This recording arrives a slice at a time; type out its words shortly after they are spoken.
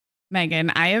Megan,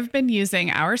 I have been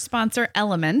using our sponsor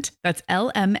Element, that's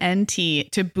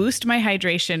LMNT, to boost my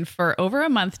hydration for over a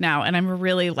month now, and I'm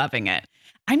really loving it.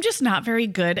 I'm just not very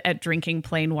good at drinking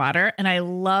plain water, and I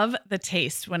love the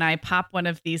taste when I pop one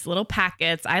of these little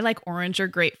packets. I like orange or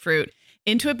grapefruit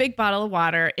into a big bottle of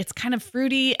water. It's kind of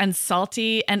fruity and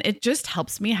salty, and it just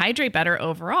helps me hydrate better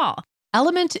overall.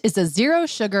 Element is a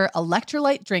zero-sugar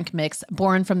electrolyte drink mix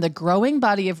born from the growing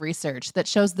body of research that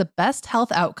shows the best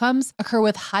health outcomes occur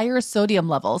with higher sodium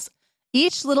levels.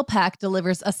 Each little pack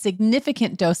delivers a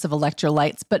significant dose of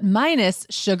electrolytes, but minus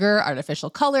sugar, artificial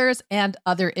colors, and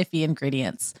other iffy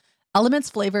ingredients. Element's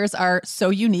flavors are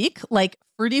so unique, like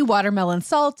fruity watermelon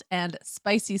salt and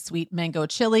spicy sweet mango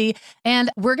chili. And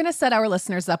we're going to set our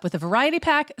listeners up with a variety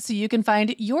pack so you can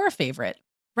find your favorite.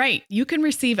 Right. You can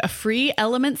receive a free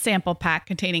Element sample pack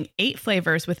containing 8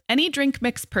 flavors with any drink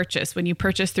mix purchase when you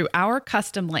purchase through our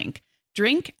custom link,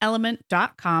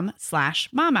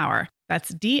 drinkelement.com/momhour.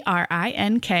 That's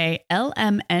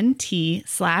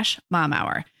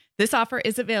DRINKLMNT/momhour. This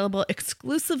is available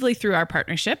exclusively through our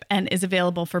partnership and is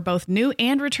available for both new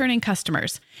and returning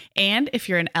customers. And if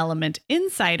you're an Element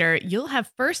insider, you'll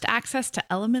have first access to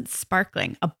Element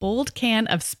Sparkling, a bold can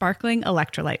of sparkling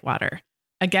electrolyte water.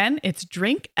 Again, it's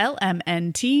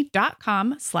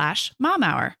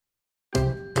drinklmnt.com/momhour.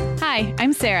 Hi,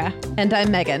 I'm Sarah. And I'm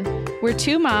Megan. We're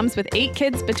 2 moms with 8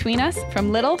 kids between us,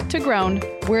 from little to grown.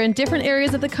 We're in different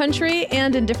areas of the country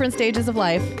and in different stages of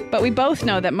life. But we both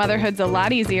know that motherhood's a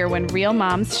lot easier when real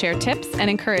moms share tips and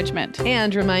encouragement.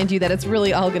 And remind you that it's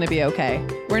really all going to be okay.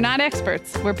 We're not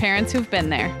experts. We're parents who've been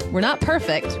there. We're not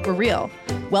perfect. We're real.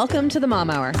 Welcome to the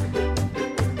Mom Hour.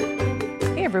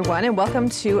 Hey everyone, and welcome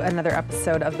to another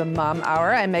episode of the Mom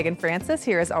Hour. I'm Megan Francis,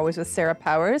 here as always with Sarah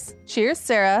Powers. Cheers,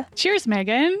 Sarah. Cheers,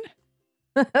 Megan.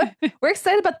 We're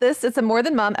excited about this. It's a More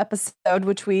Than Mom episode,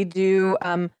 which we do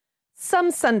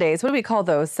some Sundays. What do we call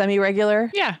those? Semi-regular?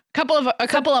 Yeah, a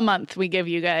couple a month we give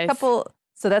you guys.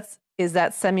 So is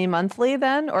that semi-monthly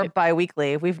then, or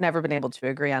bi-weekly? We've never been able to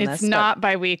agree on this. It's not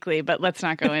bi-weekly, but let's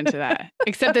not go into that.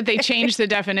 Except that they changed the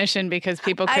definition because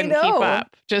people couldn't keep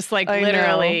up. Just like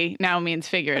literally now means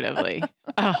figuratively.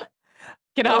 Oh,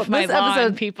 get off my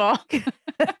lawn, people.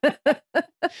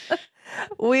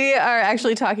 We are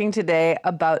actually talking today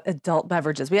about adult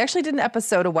beverages. We actually did an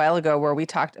episode a while ago where we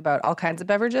talked about all kinds of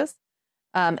beverages.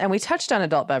 And we touched on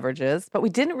adult beverages, but we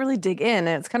didn't really dig in.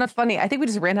 And it's kind of funny. I think we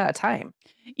just ran out of time.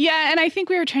 Yeah. And I think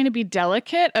we were trying to be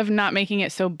delicate of not making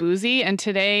it so boozy. And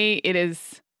today it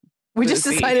is We just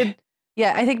decided,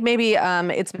 I think maybe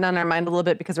it's been on our mind a little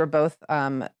bit because we're both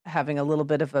having a little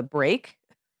bit of a break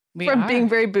from being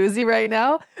very boozy right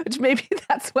now, which maybe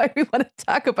that's why we want to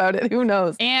talk about it. Who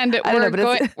knows? And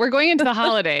we're going into the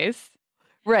holidays.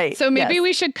 Right. So maybe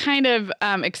we should kind of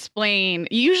explain.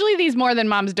 Usually these More Than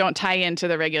Moms don't tie into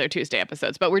the regular Tuesday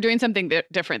episodes, but we're doing something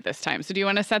different this time. So do you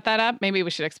want to set that up? Maybe we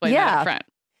should explain that up front.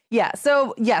 Yeah.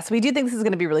 So yes, we do think this is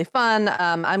going to be really fun.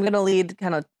 I'm going to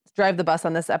kind of drive the bus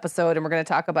on this episode, and we're going to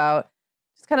talk about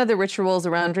just kind of the rituals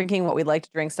around drinking, what we like to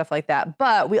drink, stuff like that.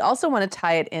 But we also want to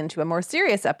tie it into a more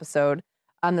serious episode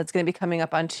that's going to be coming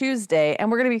up on Tuesday. And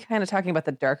we're going to be kind of talking about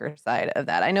the darker side of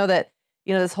that. I know that,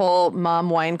 this whole mom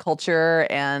wine culture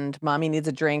and mommy needs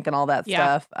a drink and all that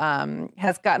stuff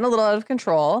has gotten a little out of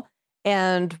control.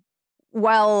 And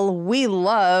while we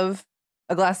love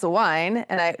a glass of wine,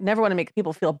 and I never want to make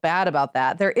people feel bad about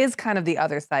that, there is kind of the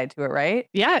other side to it, right?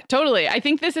 Yeah, totally. I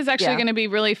think this is actually going to be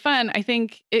really fun. I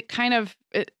think it kind of,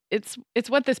 it's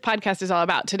what this podcast is all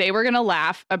about. Today, we're going to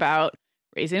laugh about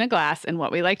raising a glass and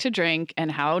what we like to drink and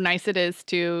how nice it is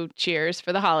to cheers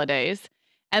for the holidays.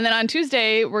 And then on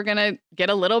Tuesday, we're going to get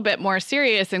a little bit more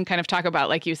serious and kind of talk about,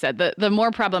 like you said, the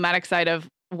more problematic side of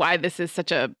why this is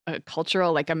such a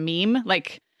cultural, like a meme,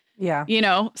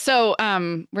 so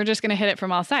we're just going to hit it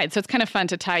from all sides. So it's kind of fun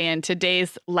to tie in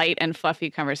today's light and fluffy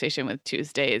conversation with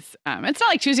Tuesdays. It's not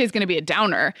like Tuesday is going to be a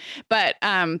downer, but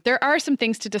there are some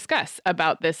things to discuss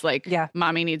about this,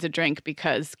 mommy needs a drink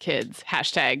because kids,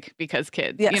 #because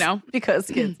kids, Because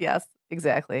kids, yes,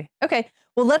 exactly. Okay.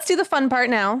 Well, let's do the fun part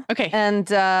now. Okay.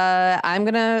 And I'm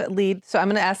going to lead. So I'm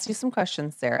going to ask you some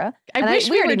questions, Sarah. We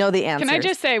already know the answers. Can I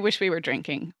just say I wish we were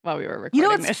drinking while we were recording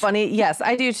this? What's funny? Yes,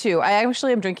 I do too. I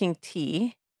actually am drinking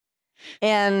tea.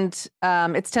 And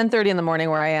it's 10:30 in the morning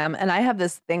where I am. And I have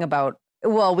this thing about,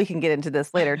 well, we can get into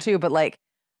this later too. But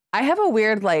I have a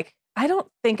weird, I don't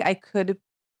think I could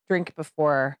drink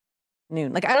before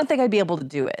noon. I don't think I'd be able to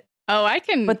do it. Oh, I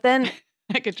can. But then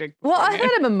I could drink. Well, I've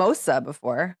had a mimosa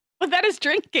before. Well, that is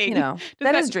drinking.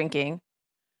 That is drinking.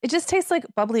 It just tastes like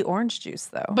bubbly orange juice,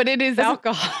 though. But it is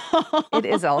alcohol. It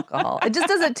is alcohol. It just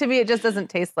doesn't, to me, it just doesn't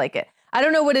taste like it. I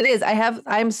don't know what it is.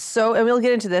 And we'll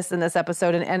get into this in this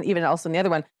episode and even also in the other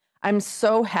one. I'm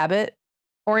so habit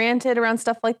oriented around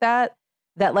stuff like that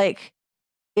like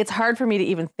it's hard for me to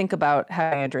even think about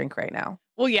having a drink right now.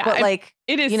 Well, yeah, but like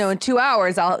it is, in 2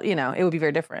 hours, it would be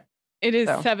very different. It is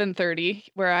 7:30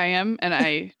 where I am, and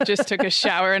I just took a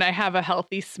shower and I have a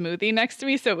healthy smoothie next to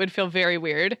me, so it would feel very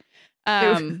weird.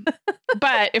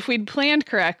 But if we'd planned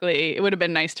correctly, it would have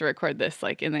been nice to record this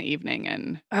like in the evening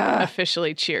and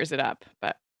officially cheers it up.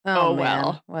 But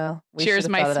well. Cheers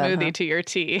my smoothie to your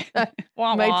tea.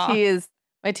 My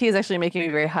tea is actually making me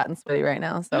very hot and sweaty right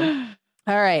now. So,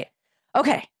 all right.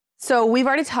 Okay. So we've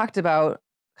already talked about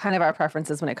kind of our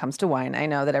preferences when it comes to wine. I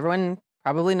know that everyone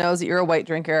probably knows that you're a white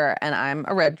drinker and I'm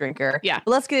a red drinker. Yeah.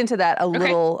 But let's get into that a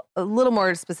little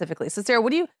more specifically. So Sarah, what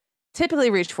do you typically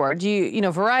reach for? Do you,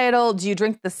 varietal? Do you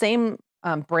drink the same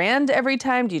brand every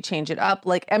time? Do you change it up?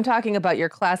 Like I'm talking about your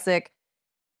classic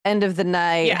end of the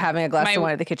night, having a glass of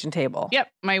wine at the kitchen table.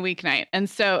 Yep, my weeknight. And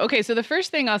so the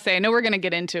first thing I'll say, I know we're going to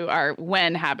get into our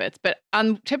when habits, but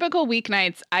on typical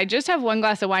weeknights, I just have one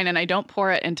glass of wine and I don't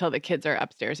pour it until the kids are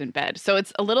upstairs in bed. So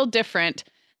it's a little different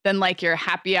than like your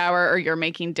happy hour or you're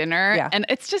making dinner. Yeah. And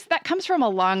it's just, that comes from a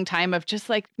long time of just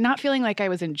like not feeling like I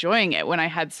was enjoying it when I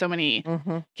had so many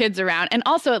kids around. And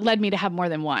also it led me to have more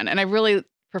than one. And I really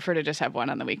prefer to just have one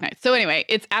on the weeknight. So anyway,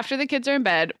 it's after the kids are in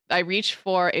bed. I reach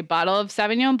for a bottle of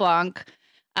Sauvignon Blanc.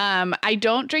 I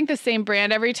don't drink the same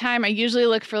brand every time. I usually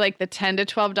look for like the $10 to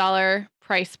 $12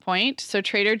 price point. So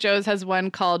Trader Joe's has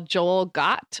one called Joel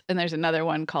Gott, and there's another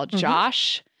one called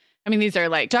Josh. I mean, these are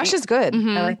like... Josh is good.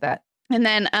 I like that. And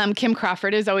then Kim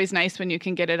Crawford is always nice when you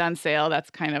can get it on sale. That's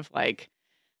kind of like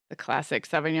the classic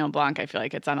Sauvignon Blanc. I feel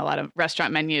like it's on a lot of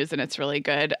restaurant menus and it's really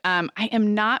good. I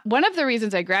am not, one of the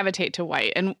reasons I gravitate to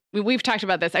white, and we've talked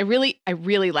about this, I really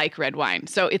like red wine.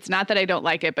 So it's not that I don't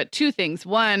like it, but two things.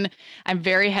 One, I'm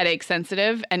very headache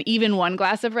sensitive, and even one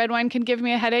glass of red wine can give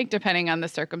me a headache depending on the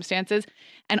circumstances.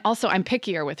 And also I'm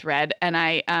pickier with red, and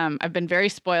I've been very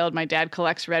spoiled. My dad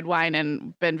collects red wine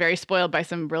and been very spoiled by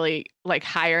some really like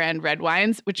higher end red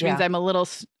wines, which means I'm a little,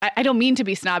 I don't mean to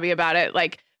be snobby about it.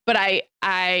 But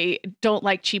I don't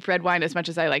like cheap red wine as much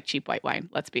as I like cheap white wine.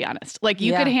 Let's be honest. Like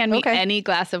you could hand me any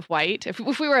glass of white. If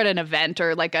we were at an event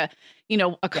or like a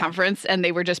conference and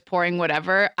they were just pouring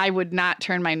whatever, I would not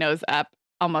turn my nose up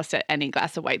almost at any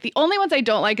glass of white. The only ones I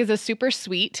don't like is a super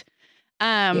sweet.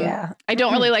 I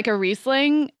don't really like a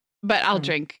Riesling, but I'll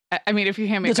drink. I mean, if you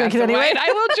hand me a glass of wine,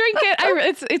 I will drink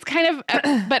it. It's kind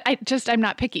of, but I'm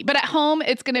not picky. But at home,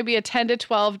 it's going to be a $10 to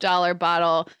 $12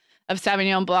 bottle of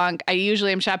Sauvignon Blanc. I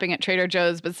usually am shopping at Trader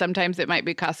Joe's, but sometimes it might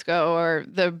be Costco or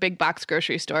the big box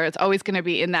grocery store. It's always going to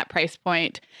be in that price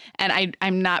point. And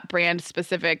I'm not brand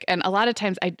specific. And a lot of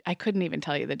times I couldn't even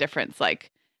tell you the difference.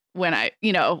 Like when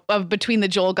of between the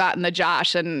Joel Gott and the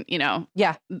Josh and,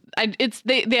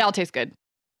 they all taste good.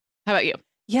 How about you?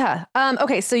 Yeah.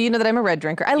 Okay. So you know that I'm a red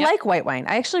drinker. I like white wine.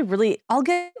 I actually I'll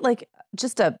get like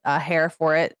just a hair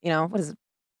for it. What is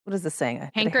the saying?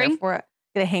 Hankering for it.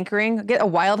 Get a hankering, get a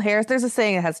wild hair. There's a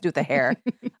saying that has to do with the hair.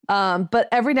 But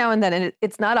every now and then, and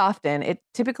it's not often, it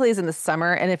typically is in the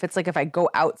summer. And if I go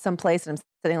out someplace and I'm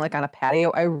sitting like on a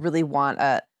patio, I really want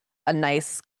a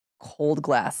nice cold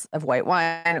glass of white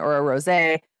wine or a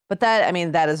rosé. But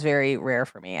that is very rare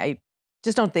for me. I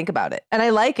just don't think about it. And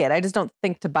I like it. I just don't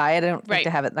think to buy it. I don't think to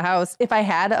have it in the house. If I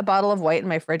had a bottle of white in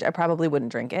my fridge, I probably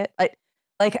wouldn't drink it.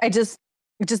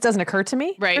 It just doesn't occur to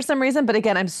me for some reason. But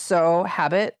again, I'm so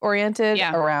habit oriented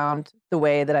around the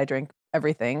way that I drink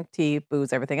everything, tea,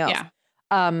 booze, everything else.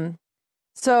 Yeah.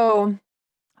 So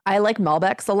I like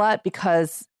Malbecs a lot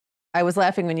because I was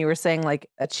laughing when you were saying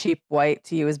like a cheap white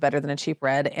to you is better than a cheap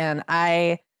red. And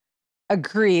I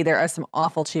agree. There are some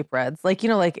awful cheap reds, like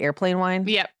airplane wine.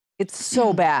 Yep. It's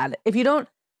so bad. If you don't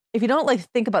like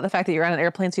think about the fact that you're on an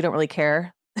airplane, so you don't really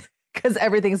care because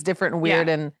everything's different and weird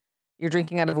and you're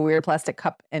drinking out of a weird plastic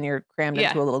cup and you're crammed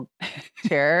into a little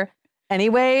chair.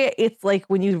 Anyway, it's like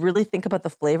when you really think about the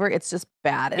flavor, it's just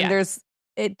bad. And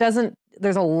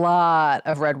there's a lot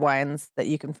of red wines that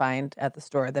you can find at the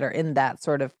store that are in that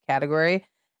sort of category.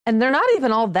 And they're not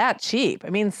even all that cheap.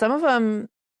 I mean, some of them,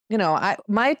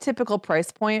 my typical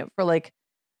price point for like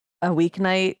a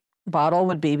weeknight bottle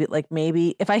would be like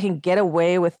maybe if I can get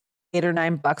away with $8 or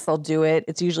 $9, I'll do it.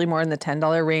 It's usually more in the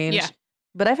 $10 range. Yeah.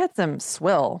 But I've had some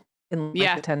swill in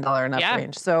like the $10 and up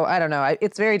range. So I don't know.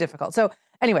 It's very difficult. So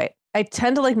anyway, I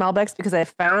tend to like Malbecs because I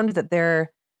found that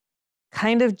they're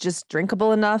kind of just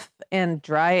drinkable enough and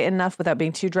dry enough without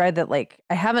being too dry that like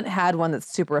I haven't had one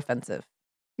that's super offensive.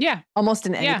 Yeah. Almost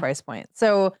in any price point.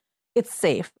 So it's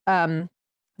safe.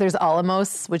 There's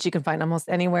Alamos, which you can find almost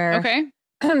anywhere. Okay.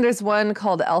 there's one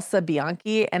called Elsa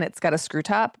Bianchi, and it's got a screw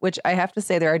top, which I have to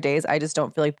say there are days I just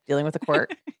don't feel like dealing with a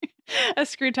cork. A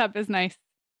screw top is nice.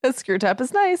 A screw top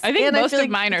is nice. I think and most I feel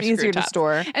of mine are easier screw to tops.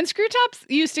 store. And screw tops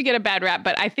used to get a bad rap,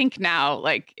 but I think now,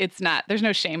 like, it's not. There's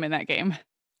no shame in that game.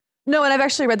 No, and I've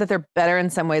actually read that they're better in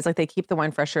some ways. Like they keep the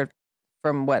wine fresher,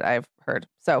 from what I've heard.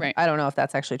 So Right. I don't know if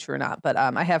that's actually true or not, but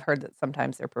I have heard that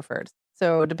sometimes they're preferred.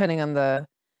 So depending on the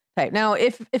type. Now,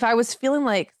 if I was feeling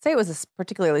like, say it was a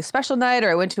particularly special night, or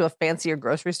I went to a fancier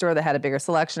grocery store that had a bigger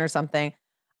selection or something,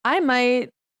 I might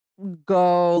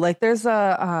go like there's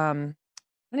a I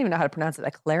don't even know how to pronounce it.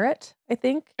 A claret, I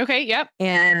think. Okay. Yep.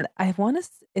 And I want to.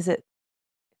 Is it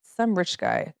some rich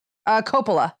guy?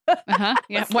 Coppola. Yeah.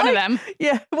 It's One of like- them.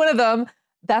 Yeah, one of them.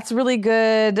 That's really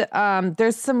good.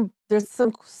 There's some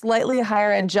slightly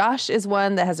higher end. Josh is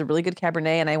one that has a really good Cabernet,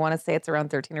 and I want to say it's around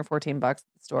 $13 or $14 at the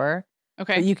store.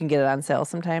 Okay. But you can get it on sale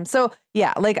sometimes. So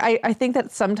yeah, like I think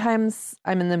that sometimes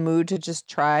I'm in the mood to just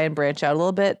try and branch out a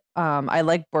little bit. I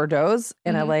like Bordeaux's,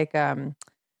 and I Mhm. like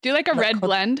Do you like a like red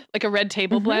blend, like a red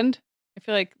table Mhm. blend? I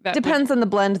feel like that depends on the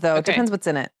blend though. It Okay. depends what's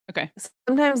in it. Okay.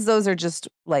 Sometimes those are just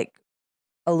like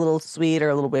a little sweet or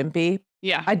a little wimpy.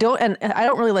 Yeah. I don't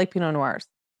really like Pinot Noirs.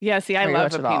 Yeah. See, I Very love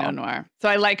much a at all. Pinot Noir. So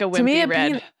I like a To me, wimpy a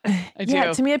red. I yeah,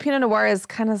 do. to me a Pinot Noir is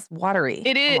kind of watery.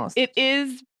 It is. almost. It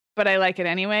is, but I like it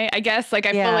anyway. I guess. Like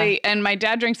I Yeah. fully. And my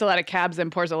dad drinks a lot of cabs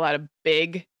and pours a lot of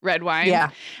big red wines.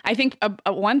 Yeah. I think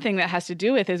a one thing that has to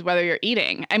do with is whether you're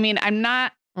eating. I mean, I'm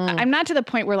not to the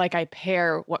point where like I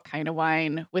pair what kind of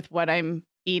wine with what I'm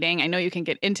eating. I know you can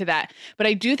get into that, but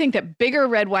I do think that bigger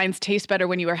red wines taste better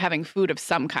when you are having food of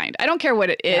some kind. I don't care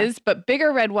what it Yeah. is, but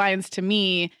bigger red wines to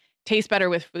me taste better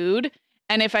with food.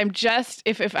 And if I'm just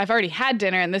if I've already had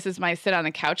dinner and this is my sit on the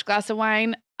couch glass of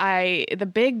wine, the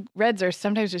big reds are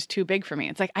sometimes just too big for me.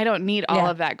 It's like I don't need all Yeah.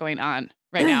 of that going on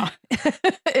right now.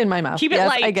 in my mouth. Keep it Yes,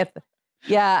 light. I get that.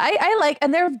 Yeah, I like,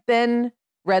 and there have been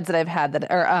reds that I've had that,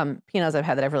 or Pinots I've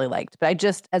had that I've really liked, but I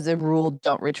just, as a rule,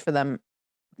 don't reach for them.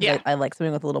 'Cause Yeah. I like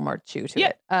something with a little more chew to Yeah,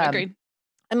 it. agreed.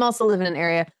 I'm also live in an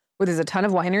area where there's a ton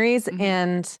of wineries Mhm.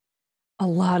 and a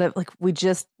lot of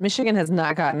Michigan has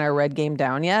not gotten our red game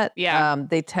down yet. Yeah.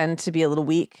 They tend to be a little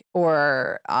weak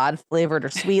or odd flavored or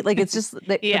sweet. Like it's just,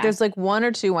 but Yeah. there's like one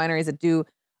or two wineries that do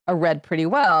a red pretty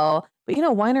well. But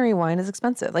winery wine is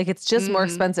expensive. Like it's just more Mhm.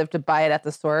 expensive to buy it at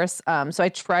the source. So I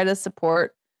try to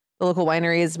support the local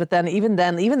wineries, but then even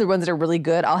the ones that are really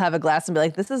good, I'll have a glass and be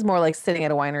like, this is more like sitting at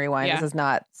a winery wine. Yeah. This is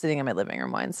not sitting in my living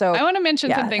room wine. So I want to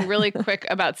mention yeah. something really quick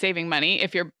about saving money.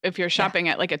 If you're shopping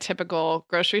at like a typical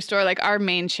grocery store, like our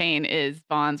main chain is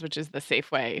Vons, which is the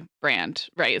Safeway brand,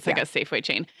 right? It's like Yeah. a Safeway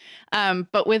chain.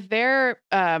 But with their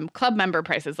club member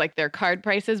prices, like their card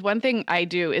prices, one thing I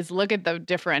do is look at the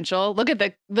differential. Look at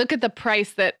the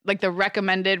price that like the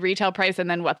recommended retail price and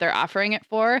then what they're offering it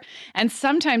for. And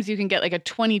sometimes you can get like a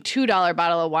 $22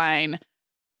 bottle of wine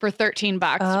for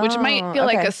 $13, which might feel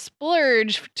like okay. a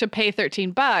splurge to pay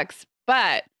 $13,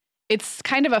 but it's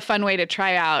kind of a fun way to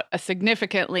try out a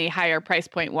significantly higher price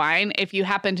point wine if you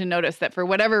happen to notice that for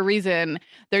whatever reason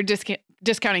they're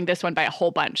discounting this one by a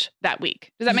whole bunch that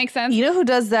week. Does that make sense? You know who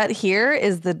does that here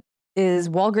is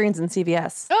Walgreens and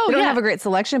CVS. Oh, they don't yeah. have a great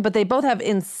selection, but they both have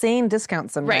insane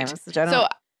discounts sometimes. Right. Which I don't, So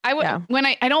I would yeah. when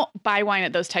I don't buy wine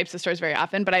at those types of stores very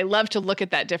often, but I love to look at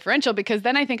that differential because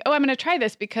then I think, oh, I'm going to try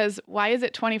this because why is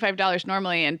it $25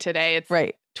 normally and today it's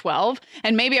right. 12?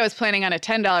 And maybe I was planning on a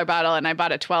 $10 bottle and I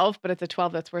bought a 12, but it's a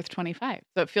 12 that's worth 25.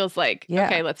 So it feels like, Yeah.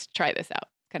 okay, let's try this out.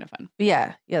 It's kind of fun.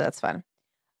 Yeah, that's fun.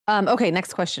 Okay,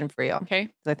 next question for you. Okay.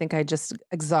 'Cause I think I just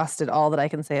exhausted all that I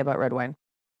can say about red wine.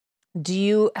 Do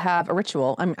you have a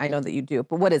ritual? I know that you do,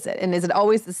 but what is it? And is it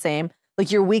always the same?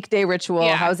 Like your weekday ritual,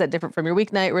 Yeah. how is that different from your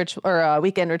weeknight ritual or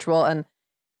weekend ritual? And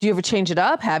do you ever change it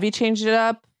up? Have you changed it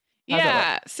up? How's that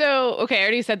Yeah. So, okay, I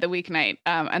already said the weeknight.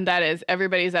 And that is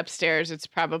everybody's upstairs. It's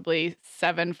probably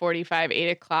 7:45, 8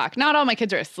 o'clock. Not all my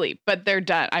kids are asleep, but they're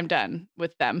done. I'm done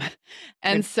with them.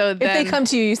 And so If then they come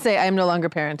to you, you say, I'm no longer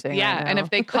parenting. yeah. right And now." if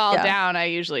they call Yeah. down, I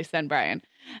usually send Brian.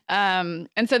 And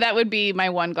so that would be my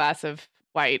one glass of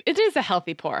white. It is a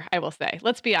healthy pour, I will say.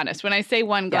 Let's be honest. When I say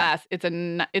one glass, it's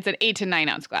an 8 to 9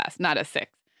 ounce glass, not a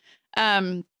 6.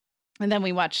 And then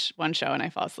we watch one show and I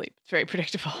fall asleep. It's very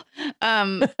predictable.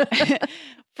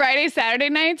 Friday, Saturday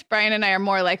nights, Brian and I are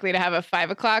more likely to have a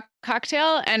 5 o'clock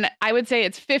cocktail. And I would say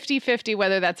it's 50-50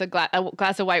 whether that's a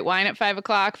glass of white wine at 5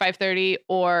 o'clock, 5:30,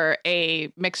 or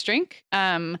a mixed drink.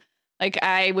 Like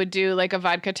I would do like a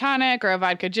vodka tonic or a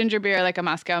vodka ginger beer, like a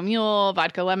Moscow Mule,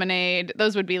 vodka lemonade.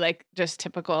 Those would be like just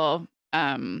typical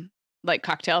like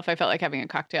cocktail if I felt like having a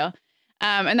cocktail.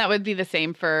 And that would be the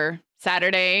same for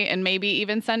Saturday and maybe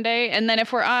even Sunday. And then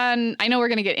if we're on, I know we're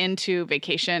going to get into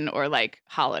vacation or like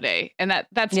holiday, and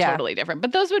that's totally different.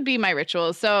 But those would be my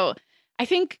rituals. So I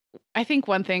think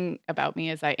one thing about me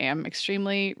is I am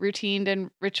extremely routine and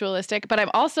ritualistic, but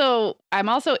I'm also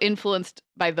influenced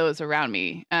by those around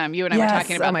me. You and I were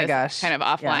talking about this kind of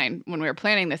offline when we were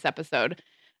planning this episode.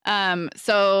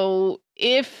 So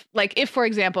if for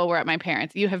example, we're at my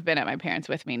parents', you have been at my parents'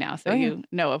 with me now, so you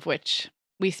know of which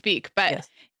we speak, but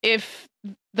if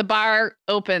the bar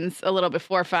opens a little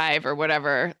before 5 or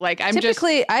whatever, like I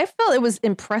felt it was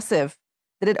impressive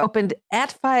that it opened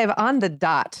at 5 on the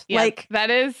dot. Yeah, like that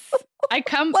is, I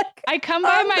come by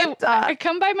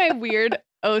my weird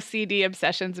OCD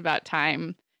obsessions about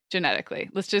time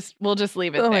genetically. We'll just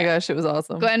leave it there. Oh my gosh, it was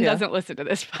awesome. Glenn doesn't listen to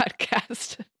this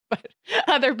podcast, but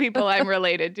other people I'm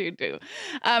related to do.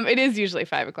 It is usually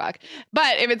 5 o'clock,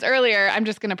 but if it's earlier, I'm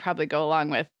just going to probably go along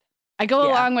with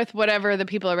whatever the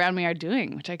people around me are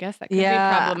doing, which I guess that could be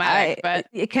problematic, but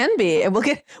it can be. And we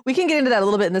can get into that a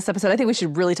little bit in this episode. I think we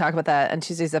should really talk about that on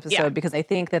Tuesday's episode because I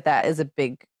think that is a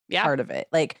big part of it.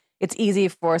 Like it's easy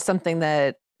for something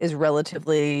that is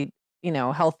relatively,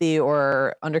 healthy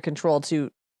or under control to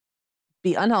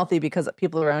be unhealthy because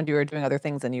people around you are doing other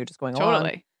things and you're just going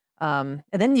along. And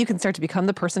then you can start to become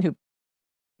the person who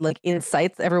like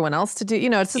incites everyone else to do,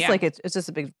 it's just like, it's just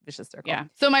a big vicious circle. Yeah.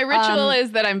 So my ritual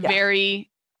is that I'm very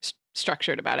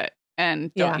structured about it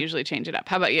and don't usually change it up.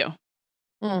 How about you?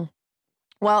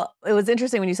 Well, it was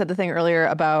interesting when you said the thing earlier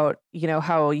about,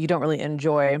 how you don't really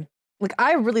enjoy, like,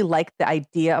 I really like the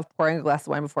idea of pouring a glass of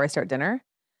wine before I start dinner.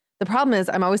 The problem is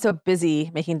I'm always so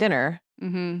busy making dinner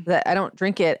that I don't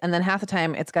drink it. And then half the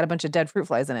time it's got a bunch of dead fruit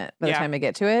flies in it by the time I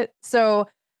get to it. So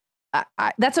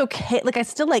that's okay. Like I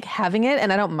still like having it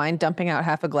and I don't mind dumping out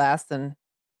half a glass and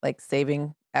like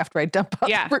saving after I dump out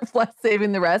the fruit flies,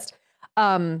 saving the rest.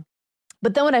 But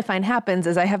then what I find happens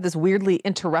is I have this weirdly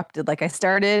interrupted, like I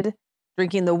started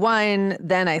drinking the wine,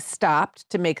 then I stopped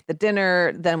to make the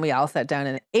dinner. Then we all sat down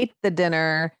and ate the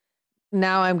dinner.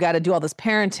 Now I've got to do all this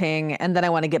parenting and then I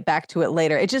want to get back to it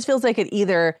later. It just feels like it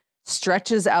either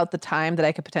stretches out the time that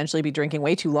I could potentially be drinking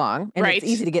way too long. And it's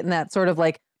easy to get in that sort of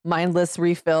like mindless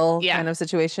refill kind of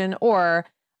situation, or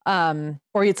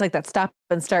it's like that stop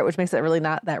and start, which makes it really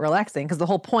not that relaxing because the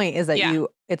whole point is that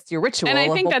it's your ritual. And I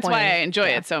think that's why I enjoy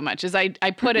it so much is I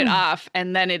put it off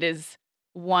and then it is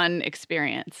one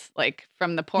experience, like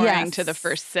from the pouring to the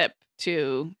first sip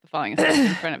to falling asleep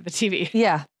in front of the TV.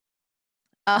 Yeah.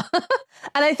 And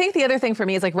I think the other thing for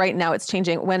me is like right now it's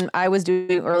changing. When I was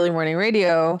doing early morning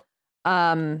radio,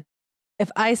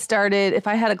 if I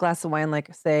had a glass of wine,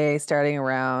 like say starting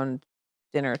around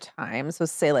dinner time, so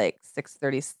say like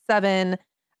 6:37,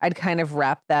 I'd kind of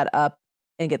wrap that up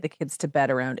and get the kids to bed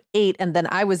around 8. And then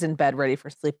I was in bed ready for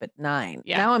sleep at 9.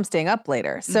 Yeah. Now I'm staying up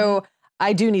later. So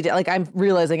I do need to, like, I'm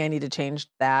realizing I need to change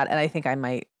that. And I think I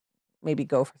might maybe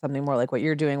go for something more like what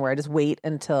you're doing, where I just wait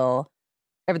until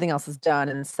everything else is done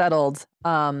and settled.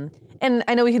 And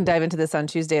I know we can dive into this on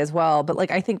Tuesday as well, but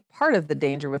like, I think part of the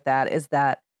danger with that is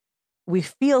that we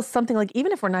feel something like,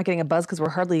 even if we're not getting a buzz because we're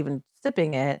hardly even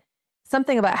sipping it,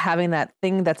 something about having that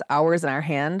thing that's ours in our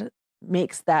hand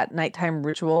makes that nighttime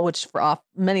ritual, which for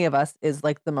many of us is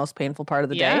like the most painful part of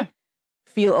the day,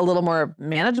 feel a little more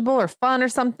manageable or fun or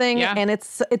something. Yeah. And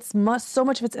so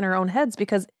much of it's in our own heads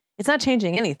because it's not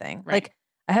changing anything. Right. Like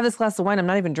I have this glass of wine, I'm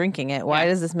not even drinking it. Why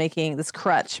is this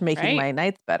crutch making my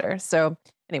nights better? So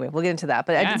anyway, we'll get into that,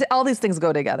 but all these things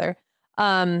go together.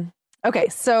 Okay.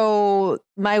 So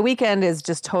my weekend is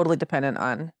just totally dependent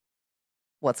on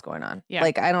what's going on. Yeah.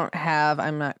 Like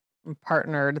I'm not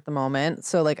partnered at the moment.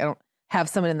 So like, I don't have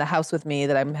someone in the house with me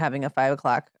that I'm having a 5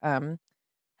 o'clock,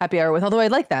 happy hour with, although I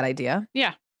like that idea.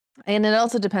 Yeah. And it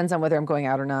also depends on whether I'm going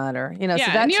out or not, or, so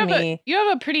that to me. You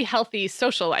have a pretty healthy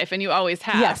social life and you always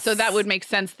have. Yes. So that would make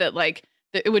sense that like,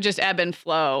 it would just ebb and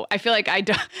flow. I feel like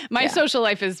my social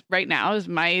life is right now is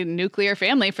my nuclear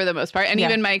family for the most part, and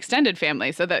even my extended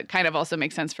family. So that kind of also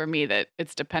makes sense for me that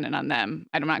it's dependent on them.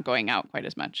 I'm not going out quite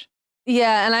as much.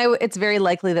 Yeah. And it's very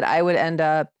likely that I would end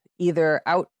up either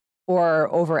out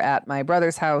or over at my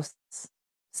brother's house.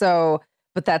 So,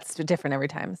 but that's different every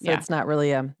time. So it's not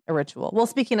really a ritual. Well,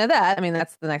 speaking of that, I mean,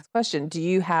 that's the next question. Do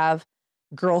you have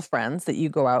girlfriends that you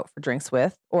go out for drinks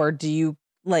with, or do you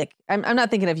like, I'm not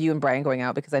thinking of you and Brian going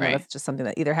out because I know that's just something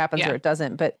that either happens or it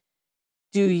doesn't, but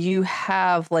do you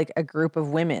have like a group of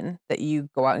women that you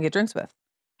go out and get drinks with?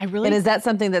 And is that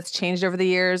something that's changed over the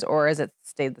years or has it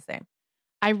stayed the same?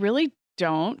 I really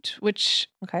don't, which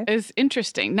is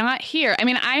interesting. Not here. I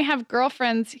mean, I have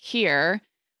girlfriends here.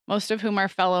 most of whom are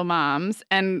fellow moms.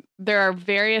 And there are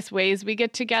various ways we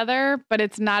get together, but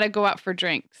it's not a go out for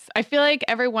drinks. I feel like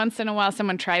every once in a while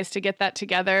someone tries to get that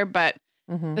together, but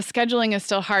the scheduling is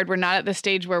still hard. We're not at the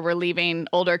stage where we're leaving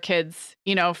older kids,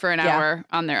 for an hour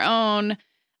on their own.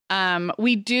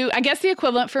 We do, I guess the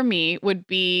equivalent for me would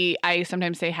be, I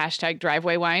sometimes say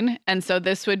 #driveway wine. And so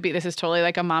this is totally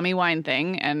like a mommy wine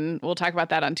thing. And we'll talk about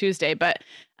that on Tuesday. But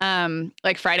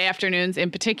like Friday afternoons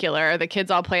in particular, the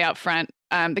kids all play out front.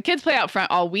 The kids play out front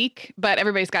all week, but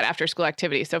everybody's got after school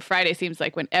activities. So Friday seems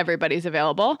like when everybody's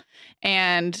available.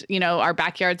 And, our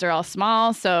backyards are all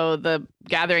small. So the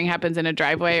gathering happens in a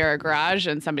driveway or a garage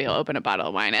and somebody will open a bottle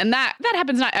of wine. And that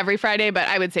happens not every Friday, but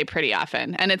I would say pretty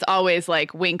often. And it's always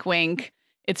like wink, wink.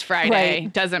 It's Friday.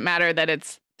 Right. Doesn't matter that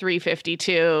it's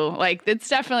 3:52. Like it's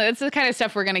the kind of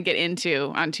stuff we're going to get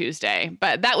into on Tuesday.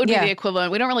 But that would be the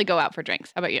equivalent. We don't really go out for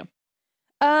drinks. How about you?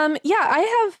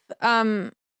 I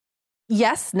have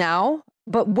yes now,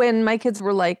 but when my kids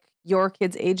were like your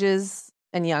kids' ages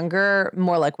and younger,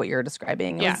 more like what you're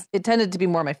describing. It tended to be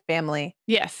more my family.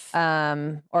 Yes.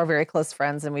 Or very close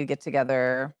friends, and we'd get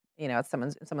together, at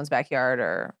someone's backyard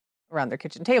or around their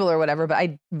kitchen table or whatever. But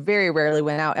I very rarely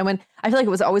went out. And when I feel like it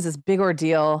was always this big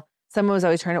ordeal, someone was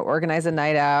always trying to organize a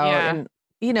night out. Yeah. And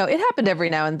it happened every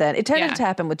now and then. It tended to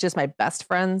happen with just my best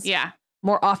friends. Yeah.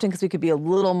 More often because we could be a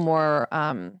little more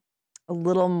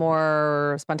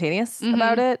spontaneous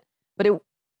about it. But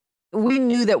we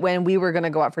knew that when we were going to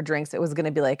go out for drinks, it was going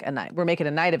to be like a night. We're making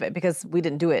a night of it because we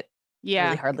didn't do it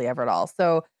really hardly ever at all.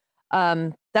 So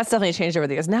that's definitely changed over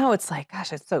the years. Now it's like,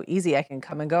 gosh, it's so easy. I can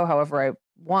come and go however I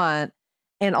want.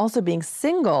 And also being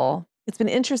single, it's been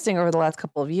interesting over the last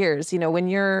couple of years. When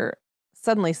you're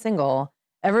suddenly single,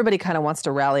 everybody kind of wants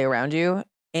to rally around you.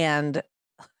 And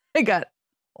I got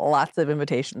lots of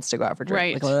invitations to go out for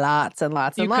drinks. Like lots and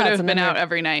lots and lots. You could have been out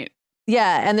every night.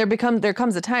 Yeah. And there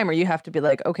comes a time where you have to be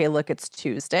like, okay, look, it's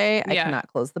Tuesday. I cannot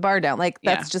close the bar down. Like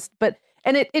that's just,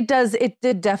 and it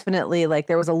did definitely, like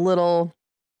there was a little,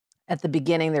 at the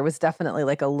beginning, there was definitely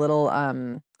like a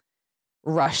little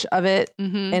rush of it.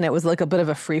 And it was like a bit of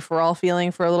a free for all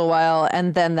feeling for a little while.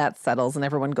 And then that settles and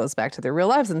everyone goes back to their real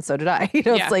lives. And so did I.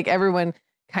 It's like everyone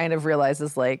kind of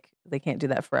realizes like they can't do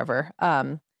that forever.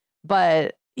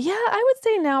 But yeah, I would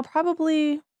say now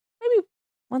probably maybe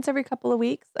once every couple of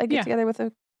weeks I get together with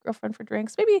a girlfriend for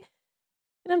drinks. Maybe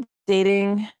I'm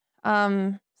dating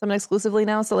someone exclusively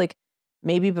now. So like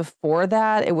maybe before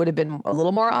that it would have been a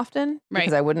little more often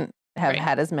because I wouldn't have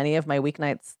had as many of my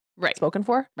weeknights spoken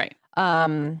for. Right.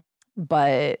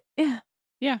 But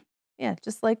yeah,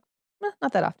 just like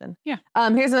not that often. Yeah.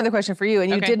 Here's another question for you. And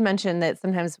you did mention that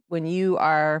sometimes when you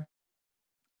are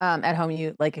at home,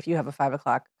 you like if you have a 5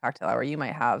 o'clock cocktail hour, you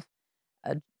might have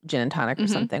a gin and tonic or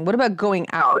something. What about going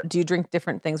out? Do you drink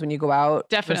different things when you go out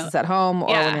versus at home or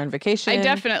when you're on vacation? I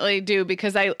definitely do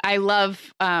because I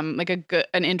love like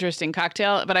an interesting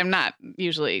cocktail, but I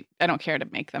don't care to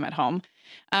make them at home.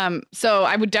 So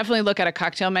I would definitely look at a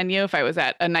cocktail menu if I was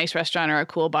at a nice restaurant or a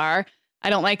cool bar. I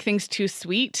don't like things too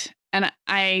sweet. And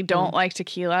I don't like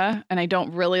tequila, and I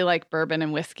don't really like bourbon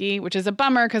and whiskey, which is a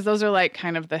bummer because those are like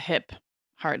kind of the hip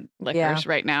hard liquors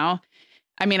right now.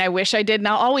 I mean, I wish I did. And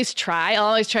I'll always try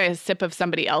a sip of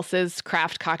somebody else's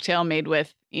craft cocktail made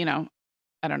with,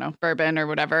 I don't know, bourbon or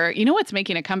whatever. You know what's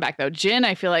making a comeback though? Gin,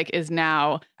 I feel like is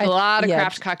now a lot of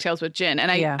craft cocktails with gin.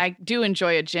 And I do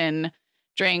enjoy a gin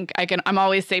drink. I'm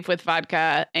always safe with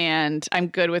vodka and I'm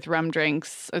good with rum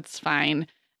drinks. It's fine.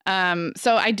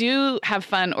 So I do have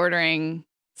fun ordering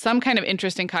some kind of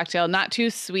interesting cocktail, not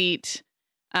too sweet.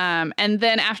 And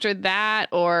then after that,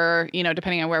 or,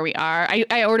 depending on where we are,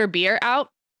 I order beer out.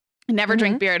 I never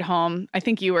drink beer at home. I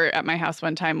think you were at my house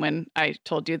one time when I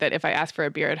told you that if I ask for a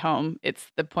beer at home,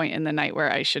 it's the point in the night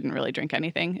where I shouldn't really drink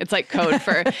anything. It's like code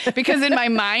for, because in my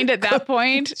mind at that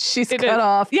point, she's cut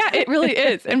off. Yeah, it really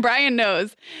is. And Brian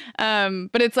knows.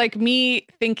 But it's like me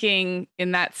thinking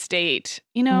in that state,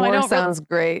 more sounds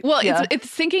great. Well, it's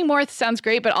thinking more sounds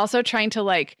great, but also trying to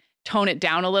like tone it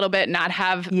down a little bit, not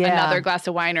have another glass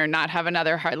of wine or not have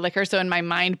another hard liquor. So in my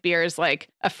mind, beer is like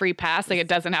a free pass. Like it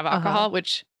doesn't have alcohol,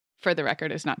 which for the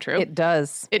record is not true. It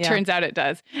does. It turns out it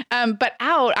does. But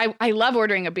out, I love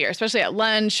ordering a beer, especially at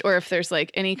lunch or if there's like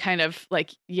any kind of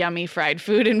like yummy fried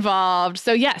food involved.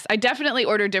 So yes, I definitely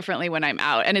order differently when I'm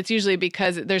out. And it's usually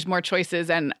because there's more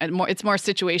choices and it's more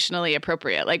situationally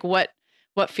appropriate. Like what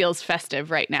feels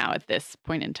festive right now at this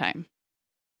point in time.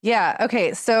 Yeah.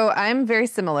 Okay. So I'm very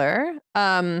similar.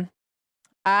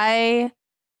 I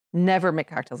never make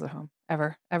cocktails at home.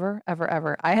 Ever, ever, ever,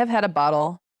 ever. I have had a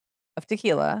bottle of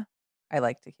tequila. I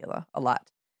like tequila a lot.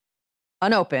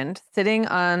 Unopened, sitting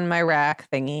on my rack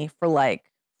thingy for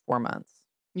like 4 months.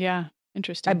 Yeah.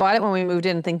 Interesting. I bought it when we moved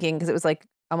in thinking, because it was like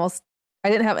almost, I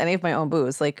didn't have any of my own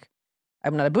booze. Like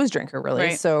I'm not a booze drinker really.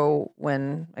 Right. So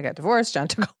when I got divorced, John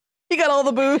he got all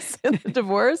the booze in the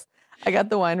divorce. I got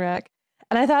the wine rack.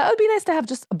 And I thought it would be nice to have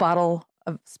just a bottle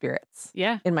of spirits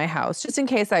in my house, just in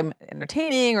case I'm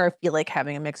entertaining or feel like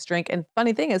having a mixed drink. And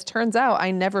funny thing is, turns out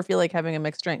I never feel like having a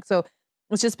mixed drink. So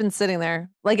it's just been sitting there.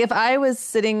 Like if I was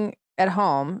sitting at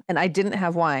home and I didn't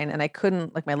have wine and I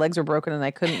couldn't, like my legs were broken and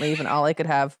I couldn't leave and all I could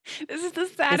have this is the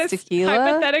saddest tequila?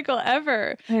 hypothetical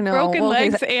ever. I know. Broken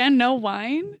legs and no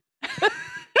wine.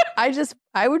 I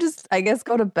would just, I guess,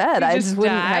 go to bed. I just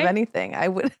wouldn't have anything. I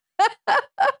would,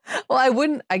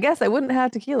 well, I guess I wouldn't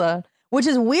have tequila, which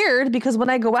is weird because when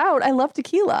I go out, I love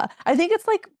tequila. I think it's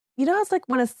like, it's like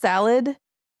when a salad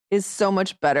is so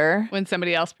much better when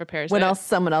somebody else prepares when it.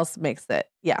 Someone else makes it.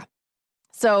 Yeah.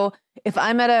 So if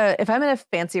I'm at a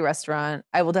fancy restaurant,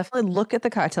 I will definitely look at the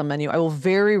cocktail menu. I will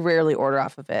very rarely order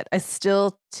off of it. I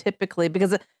still typically,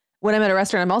 because when I'm at a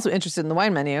restaurant, I'm also interested in the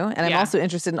wine menu, and I'm also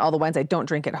interested in all the wines I don't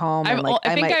drink at home. I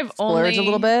think I've splurge a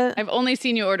little bit. I've only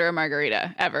seen you order a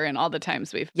margarita ever in all the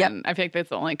times we've been. I think that's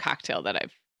the only cocktail that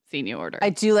I've seen you order.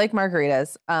 I do like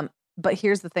margaritas. But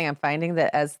here's the thing. I'm finding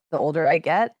that as the older I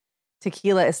get,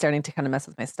 tequila is starting to kind of mess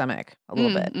with my stomach a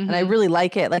little bit. And I really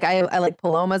like it. Like I like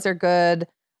Palomas are good.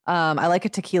 I like a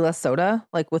tequila soda,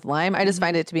 like with lime. I just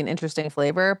find it to be an interesting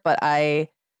flavor, but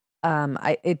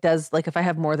it does, like if I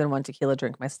have more than one tequila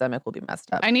drink, my stomach will be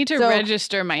messed up. I need to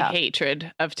register my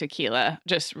hatred of tequila.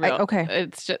 It's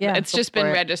just been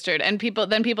registered. And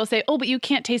people say, oh, but you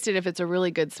can't taste it if it's a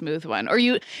really good smooth one, or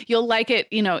you'll like it,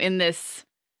 in this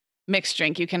mixed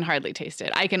drink, you can hardly taste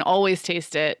it. I can always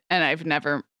taste it. And I've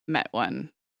never met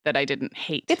one that I didn't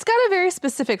hate. It's got a very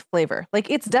specific flavor. Like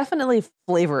it's definitely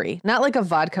flavory, not like a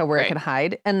vodka where it can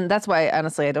hide. And that's why,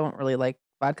 honestly, I don't really like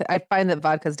vodka. I find that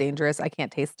vodka is dangerous. I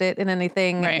can't taste it in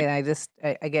anything. Right. And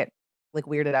I get like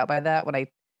weirded out by that when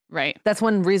Right. That's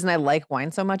one reason I like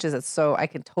wine so much, is it's so I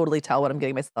can totally tell what I'm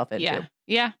getting myself into.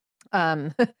 Yeah.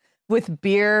 With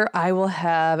beer, I will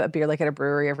have a beer like at a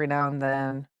brewery every now and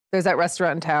then. There's that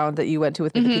restaurant in town that you went to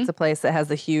with me, the pizza place, that has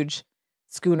the huge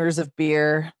schooners of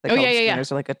beer.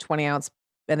 Schooners are like a 20-ounce,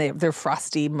 and they're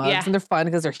frosty mugs, and they're fun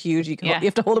because they're huge. You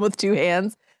have to hold them with two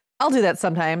hands. I'll do that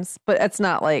sometimes, but it's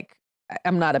not like,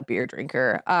 I'm not a beer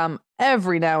drinker.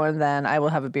 Every now and then I will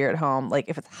have a beer at home, like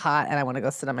if it's hot and I want to go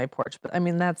sit on my porch. But I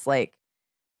mean, that's like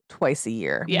twice a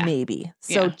year, maybe.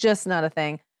 So just not a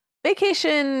thing.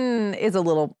 Vacation is a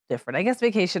little different. I guess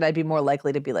vacation, I'd be more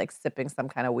likely to be like sipping some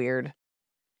kind of weird,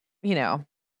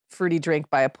 fruity drink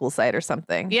by a poolside or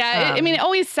something. Yeah. I mean, it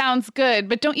always sounds good,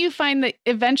 but don't you find that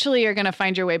eventually you're going to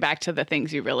find your way back to the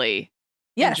things you really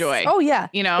enjoy? Oh yeah.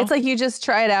 It's like you just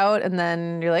try it out and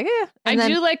then you're like, eh. I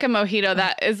do like a mojito.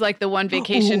 That is like the one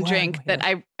vacation drink that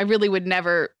I really would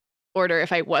never order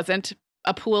if I wasn't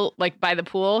by the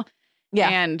pool. Yeah.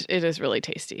 And it is really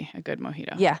tasty. A good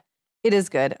mojito. Yeah, it is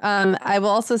good. I will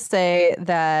also say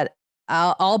that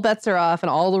all bets are off and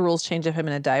all the rules change if I'm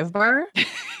in a dive bar,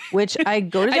 which I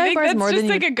go to dive bars more than you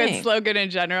think. I think that's just like a good slogan in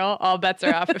general. All bets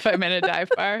are off if I'm in a dive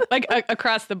bar, like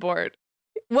across the board.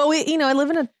 Well, I live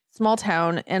in a small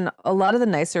town, and a lot of the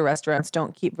nicer restaurants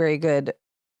don't keep very good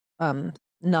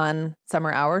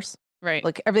non-summer hours. Right.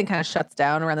 Like everything kind of shuts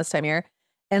down around this time of year.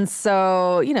 And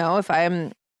so,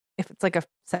 if it's like a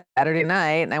Saturday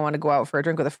night and I want to go out for a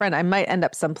drink with a friend, I might end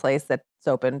up someplace that's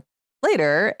open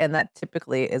later, and that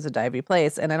typically is a divey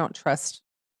place, and I'm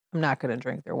not going to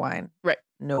drink their wine. Right.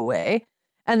 No way.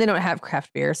 And they don't have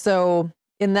craft beer. So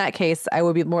in that case, I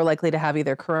would be more likely to have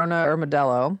either Corona or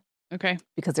Modelo. Okay.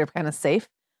 Because they're kind of safe,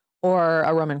 or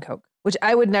a rum and Coke, which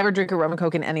I would never drink a rum and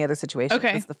Coke in any other situation.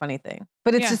 Okay. That's the funny thing.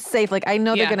 But it's just safe. Like I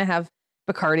know they're going to have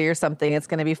Bacardi or something. It's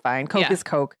going to be fine. Coke is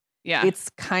Coke. Yeah.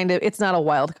 It's not a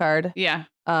wild card. Yeah.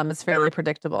 It's fairly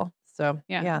predictable. So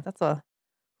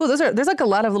there's like a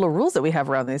lot of little rules that we have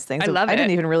around these things. I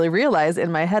didn't even really realize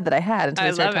in my head that I had until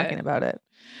we started talking about it.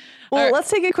 Well, let's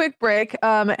take a quick break.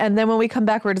 And then when we come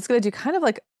back, we're just going to do kind of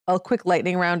like a quick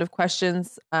lightning round of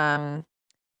questions. I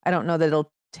don't know that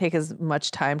it'll take as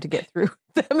much time to get through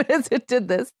them as it did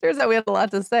this. Turns out we have a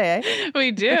lot to say. Eh?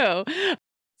 We do.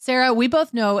 Sarah, we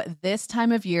both know this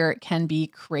time of year can be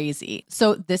crazy.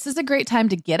 So this is a great time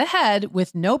to get ahead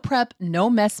with no prep, no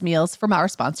mess meals from our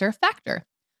sponsor, Factor.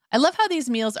 I love how these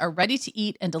meals are ready to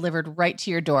eat and delivered right to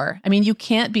your door. I mean, you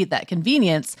can't beat that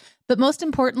convenience, but most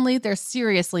importantly, they're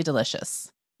seriously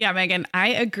delicious. Yeah, Megan, I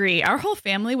agree. Our whole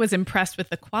family was impressed with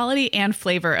the quality and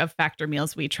flavor of Factor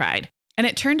meals we tried. And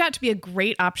it turned out to be a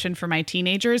great option for my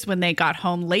teenagers when they got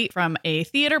home late from a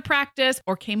theater practice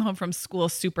or came home from school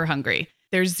super hungry.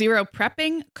 There's zero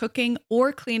prepping, cooking,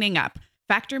 or cleaning up.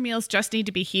 Factor meals just need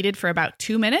to be heated for about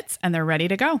 2 minutes and they're ready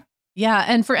to go. Yeah,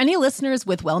 and for any listeners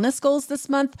with wellness goals this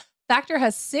month, Factor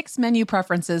has 6 menu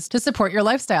preferences to support your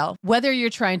lifestyle. Whether you're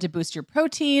trying to boost your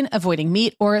protein, avoiding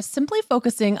meat, or simply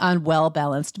focusing on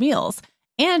well-balanced meals.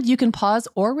 And you can pause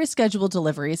or reschedule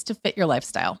deliveries to fit your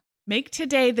lifestyle. Make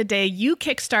today the day you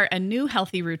kickstart a new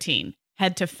healthy routine.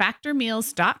 Head to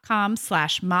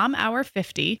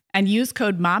factormeals.com/momhour50 and use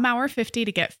code momhour50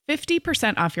 to get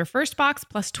 50% off your first box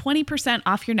plus 20%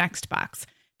 off your next box.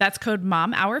 That's code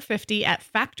momhour50 at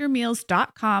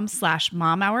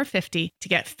factormeals.com/momhour50 to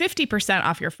get 50%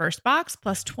 off your first box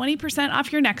plus 20%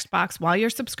 off your next box while your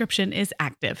subscription is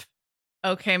active.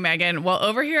 Okay, Megan. Well,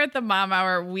 over here at the Mom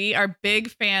Hour, we are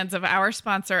big fans of our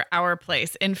sponsor, Our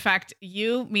Place. In fact,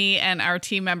 you, me, and our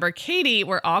team member, Katie,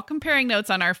 were all comparing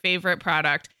notes on our favorite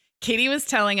product. Katie was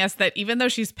telling us that even though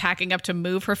she's packing up to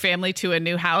move her family to a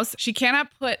new house, she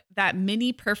cannot put that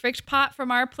mini perfect pot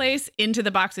from Our Place into the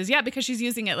boxes yet because she's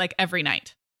using it like every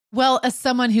night. Well, as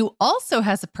someone who also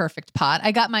has a perfect pot,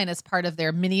 I got mine as part of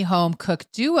their mini home cook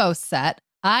duo set.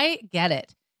 I get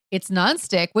it. It's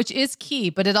nonstick, which is key,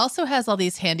 but it also has all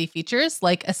these handy features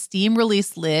like a steam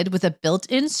release lid with a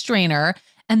built-in strainer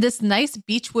and this nice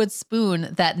beechwood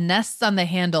spoon that nests on the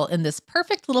handle in this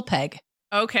perfect little peg.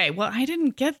 Okay, well, I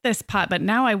didn't get this pot, but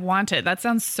now I want it. That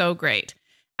sounds so great.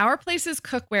 Our Place's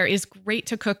cookware is great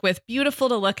to cook with, beautiful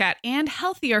to look at, and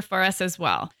healthier for us as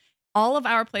well. All of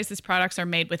Our Place's products are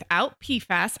made without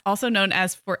PFAS, also known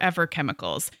as forever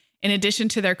chemicals. In addition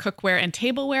to their cookware and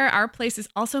tableware, Our Place is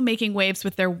also making waves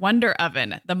with their Wonder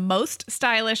Oven, the most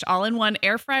stylish all-in-one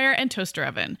air fryer and toaster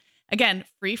oven. Again,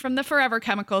 free from the forever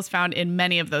chemicals found in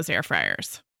many of those air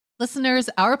fryers. Listeners,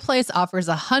 Our Place offers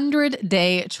a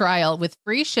 100-day trial with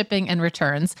free shipping and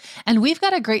returns, and we've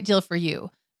got a great deal for you.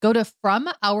 Go to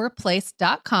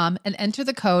FromOurPlace.com and enter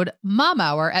the code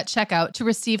MOMHOUR at checkout to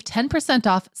receive 10%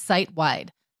 off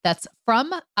site-wide. That's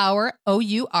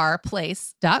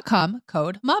FromOurPlace.com,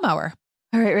 code MOMHOUR.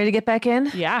 All right, ready to get back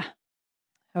in? Yeah.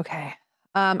 Okay.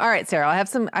 All right, Sarah, I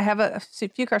have a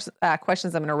few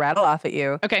questions I'm going to rattle off at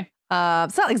you. Okay.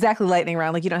 It's not exactly lightning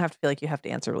round. Like you don't have to feel like you have to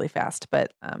answer really fast,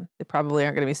 but they probably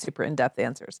aren't going to be super in-depth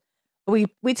answers. We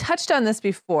touched on this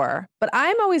before, but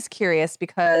I'm always curious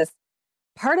because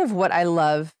part of what I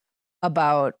love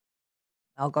about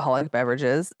alcoholic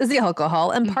beverages is the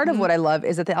alcohol. And part of what I love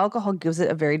is that the alcohol gives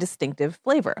it a very distinctive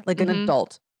flavor, like an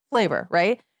adult flavor,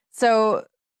 right? So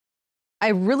I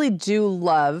really do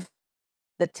love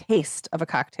the taste of a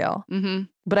cocktail,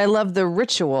 but I love the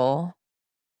ritual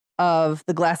of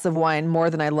the glass of wine more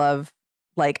than I love,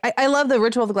 I love the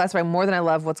ritual of the glass of wine more than I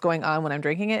love what's going on when I'm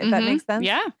drinking it, if that makes sense.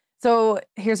 Yeah. So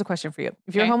here's a question for you.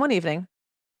 If you're home one evening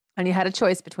and you had a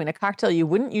choice between a cocktail you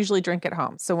wouldn't usually drink at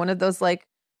home, so one of those like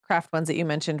craft ones that you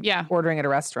mentioned ordering at a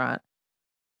restaurant,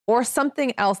 or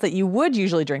something else that you would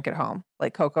usually drink at home,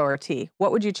 like cocoa or tea,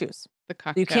 what would you choose? The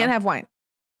cocktail. You can't have wine.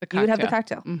 You would have the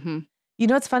cocktail. You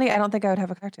know, it's funny. I don't think I would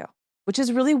have a cocktail, which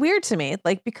is really weird to me,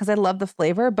 like because I love the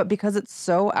flavor, but because it's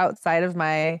so outside of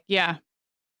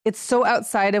it's so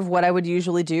outside of what I would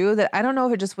usually do that I don't know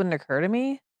if it just wouldn't occur to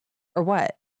me or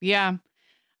what. Yeah.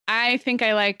 I think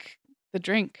I like the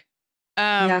drink,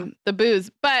 the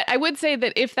booze. But I would say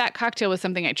that if that cocktail was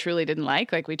something I truly didn't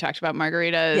like we talked about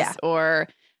margaritas or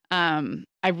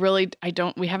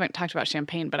we haven't talked about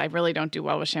champagne, but I really don't do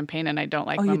well with champagne and I don't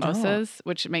like mimosas,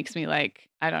 which makes me like,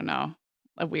 I don't know,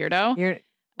 a weirdo. You're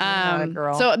not a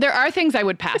girl. So there are things I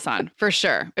would pass on for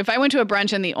sure. If I went to a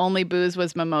brunch and the only booze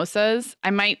was mimosas,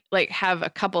 I might like have a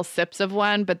couple sips of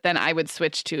one, but then I would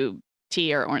switch to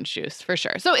tea or orange juice for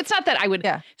sure. So it's not that I would,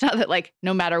 it's not that like,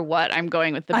 no matter what, I'm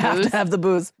going with the booze. I have to have the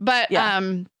booze. But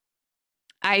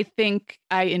I think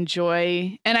I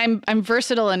enjoy, and I'm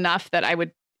versatile enough that I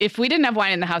would, if we didn't have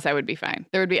wine in the house, I would be fine.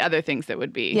 There would be other things that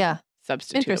would be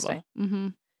substitutable.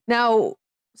 Now,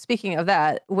 speaking of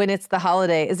that, when it's the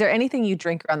holiday, is there anything you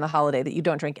drink around the holiday that you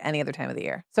don't drink any other time of the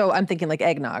year? So I'm thinking like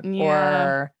eggnog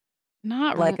or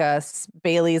not like a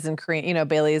Bailey's and cream,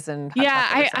 Bailey's and hot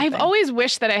chocolate or I've always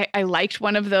wished that I liked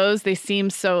one of those. They seem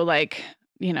so like,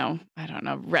 I don't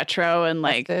know, retro and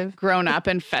like grown up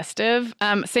and festive.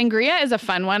 Sangria is a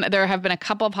fun one. There have been a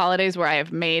couple of holidays where I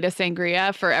have made a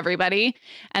sangria for everybody,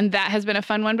 and that has been a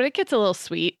fun one, but it gets a little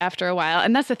sweet after a while.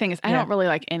 And that's the thing is I don't really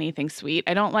like anything sweet.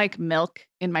 I don't like milk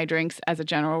in my drinks as a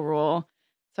general rule.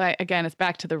 So again, it's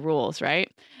back to the rules, right?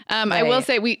 I will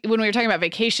say when we were talking about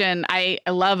vacation, I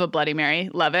love a Bloody Mary,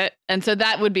 love it. And so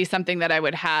that would be something that I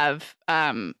would have.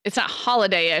 It's not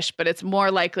holiday-ish, but it's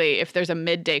more likely if there's a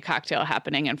midday cocktail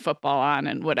happening and football on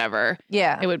and whatever,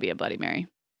 it would be a Bloody Mary.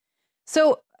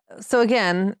 So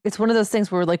again, it's one of those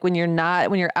things where like when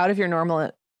you're out of your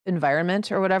normal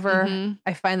environment or whatever, Mhm.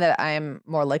 I find that I am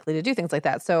more likely to do things like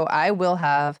that. So I will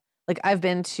have, like, I've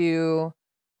been to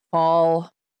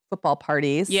fall football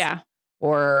parties Yeah.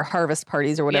 or harvest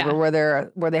parties or whatever, Yeah.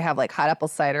 where they have like hot apple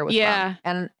cider with Yeah.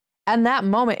 rum. And that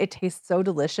moment, it tastes so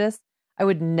delicious. I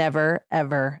would never,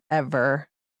 ever, ever,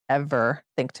 ever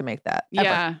think to make that. Ever.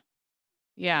 Yeah.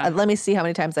 Yeah. Let me see how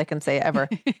many times I can say ever.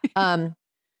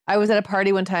 I was at a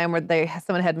party one time where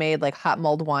someone had made like hot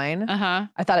mulled wine. Uh-huh.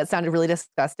 I thought it sounded really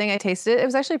disgusting. I tasted it. It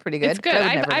was actually pretty good. It's good.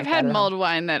 I've had mulled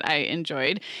wine that I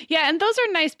enjoyed. Yeah, and those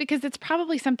are nice because it's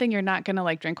probably something you're not going to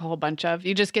like drink a whole bunch of.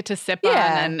 You just get to sip on,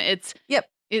 and it's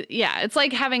it's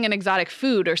like having an exotic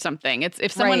food or something. It's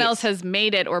if someone else has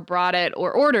made it or brought it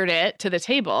or ordered it to the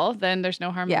table, then there's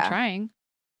no harm in trying.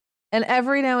 And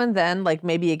every now and then, like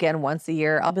maybe again once a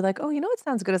year, I'll be like, oh, you know what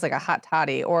sounds good is like a hot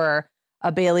toddy or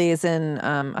a Bailey's and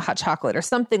a hot chocolate or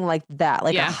something like that,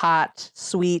 like a hot,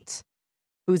 sweet,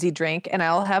 boozy drink. And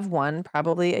I'll have one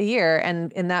probably a year.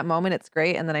 And in that moment, it's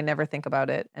great. And then I never think about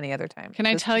it any other time. Can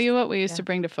I tell you what we used to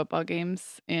bring to football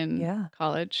games in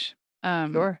college?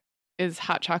 Sure. Is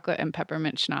hot chocolate and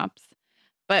peppermint schnapps.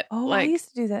 But I used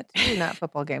to do that too. Not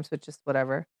football games, but just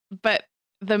whatever. But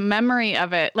the memory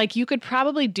of it, like you could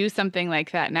probably do something like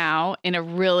that now in a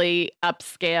really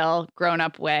upscale,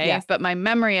 grown-up way. Yes. But my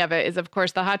memory of it is, of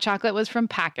course, the hot chocolate was from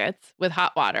packets with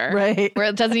hot water, right? Where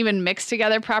it doesn't even mix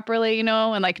together properly, you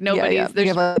know, and like nobody's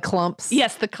there's clumps.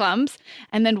 Yes, the clumps,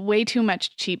 and then way too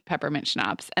much cheap peppermint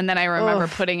schnapps. And then I remember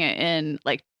putting it in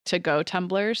like to-go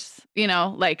tumblers, you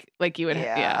know, like you would,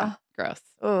 gross.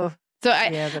 Oh. So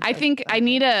I think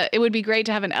it would be great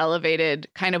to have an elevated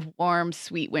kind of warm,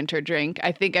 sweet winter drink.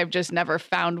 I think I've just never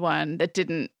found one that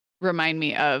didn't remind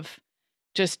me of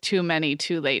just too many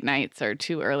too late nights or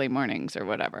too early mornings or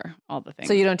whatever, all the things.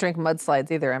 So you don't drink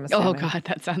mudslides either, I'm assuming. Oh God,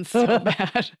 that sounds so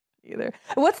bad. Either.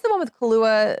 What's the one with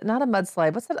Kahlua? Not a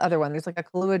mudslide. What's that other one? There's like a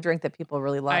Kahlua drink that people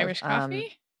really love. Irish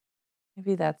coffee?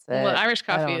 Maybe that's it. Well, Irish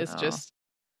coffee is just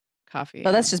coffee.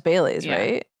 Oh, that's just Bailey's,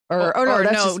 right? Or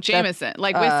that's just Jameson,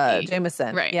 like whiskey.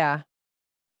 Jameson, right? Yeah.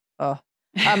 Oh,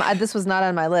 this was not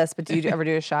on my list. But do you ever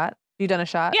do a shot? Have you done a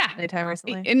shot? Yeah, anytime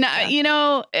recently? You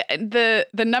know, the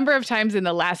number of times in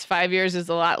the last 5 years is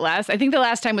a lot less. I think the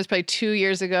last time was probably 2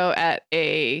 years ago at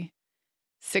a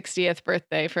 60th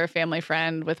birthday for a family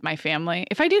friend with my family.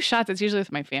 If I do shots, it's usually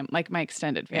with my like my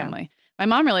extended family. My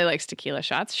mom really likes tequila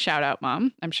shots. Shout out,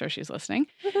 Mom. I'm sure she's listening.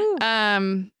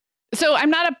 So I'm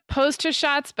not opposed to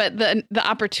shots, but the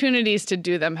opportunities to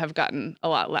do them have gotten a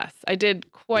lot less. I did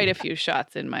quite a few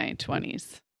shots in my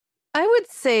 20s. I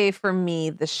would say for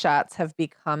me, the shots have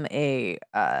become a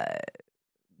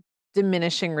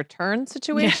diminishing return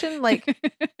situation. Yeah. Like,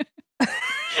 I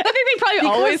think they probably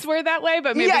always were that way,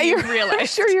 but maybe you realize. I'm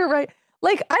sure you're right.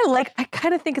 Like, I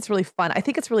kind of think it's really fun. I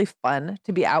think it's really fun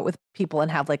to be out with people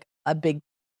and have like a big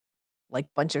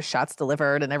bunch of shots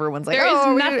delivered and everyone's like, there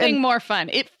is nothing more fun.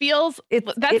 It feels,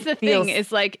 that's the thing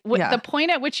is like the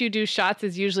point at which you do shots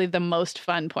is usually the most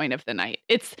fun point of the night.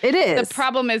 It is. The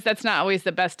problem is that's not always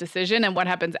the best decision. And what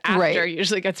happens after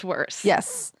usually gets worse.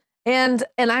 Yes. And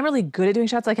I'm really good at doing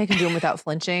shots. Like I can do them without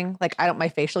flinching. Like my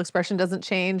facial expression doesn't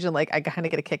change. And like, I kind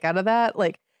of get a kick out of that.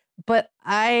 Like, but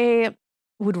I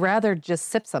would rather just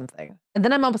sip something. And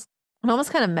then I'm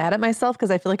almost kind of mad at myself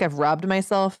because I feel like I've robbed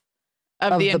myself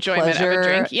of the enjoyment of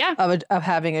a drink, of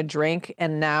having a drink,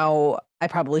 and now I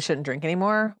probably shouldn't drink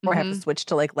anymore, or have to switch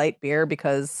to like light beer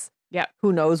because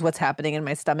who knows what's happening in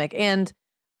my stomach. And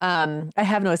I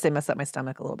have noticed they mess up my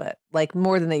stomach a little bit, like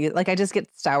more than they like. I just get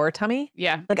sour tummy.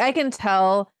 Yeah, like I can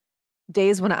tell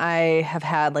days when I have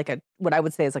had like what I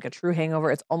would say is like a true hangover.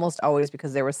 It's almost always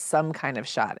because there was some kind of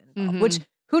shot involved, which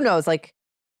who knows, like.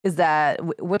 Is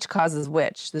that which causes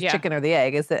which, the chicken or the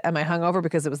egg? Am I hungover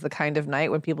because it was the kind of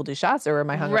night when people do shots, or am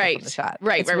I hungover from the shot?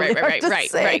 Right.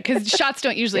 Because shots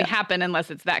don't usually happen unless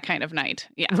it's that kind of night.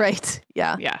 Yeah. Right.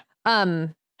 Yeah. Yeah.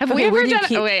 Have we ever done?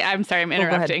 Oh wait, I'm sorry, I'm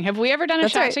interrupting. Have we ever done a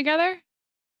shot together?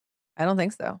 I don't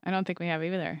think so. I don't think we have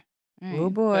either. Right. Oh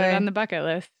boy, put it on the bucket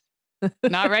list.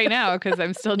 Not right now because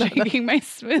I'm still drinking my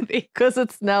smoothie. Because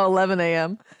it's now 11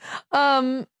 a.m.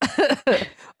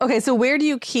 Okay, so where do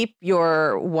you keep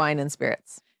your wine and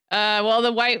spirits? Well,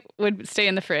 the white would stay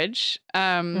in the fridge.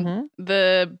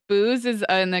 The booze is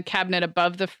in the cabinet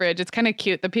above the fridge. It's kind of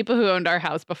cute. The people who owned our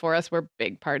house before us were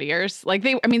big partiers. Like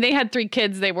they had 3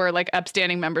 kids. They were like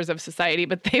upstanding members of society,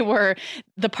 but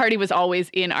the party was always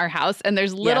in our house. And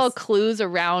there's little clues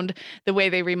around the way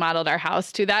they remodeled our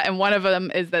house to that. And one of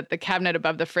them is that the cabinet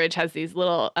above the fridge has these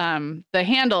little,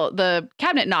 the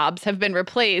cabinet knobs have been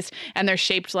replaced and they're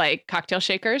shaped like cocktail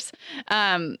shakers.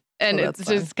 And it's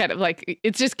just kind of like,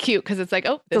 it's just cute because it's like,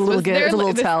 oh, this was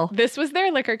this was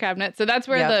their liquor cabinet. So that's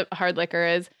where the hard liquor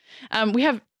is. We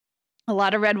have a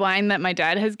lot of red wine that my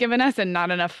dad has given us and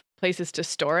not enough places to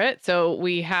store it. So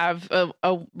we have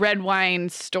a red wine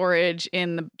storage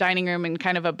in the dining room and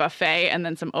kind of a buffet, and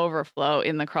then some overflow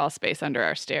in the crawl space under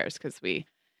our stairs because we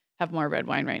have more red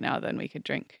wine right now than we could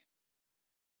drink.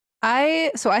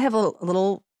 I have a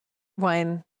little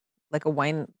wine, like a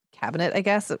wine cabinet, I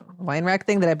guess, a wine rack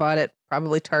thing that I bought at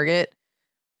probably Target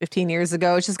 15 years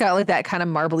ago. It's just got like that kind of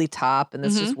marbly top, and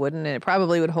it's just wooden, and it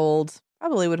probably would hold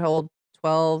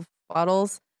 12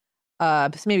 bottles,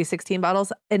 maybe 16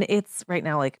 bottles, and it's right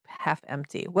now like half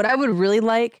empty. What I would really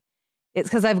like is,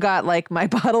 because I've got like my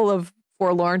bottle of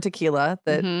Forlorn tequila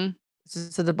that is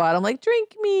just at the bottom, like,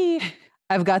 drink me.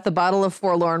 I've got the bottle of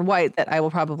Forlorn White that I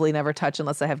will probably never touch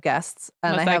unless I have guests,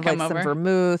 and I have like some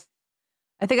vermouth.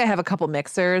 I think I have a couple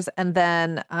mixers, and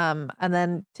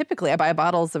then typically I buy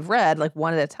bottles of red, like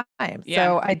one at a time. Yeah.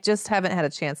 So I just haven't had a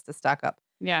chance to stock up.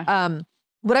 Yeah.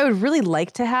 What I would really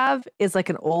like to have is like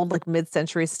an old, like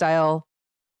mid-century style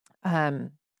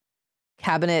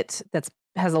cabinet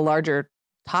has a larger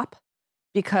top,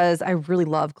 because I really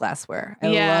love glassware. I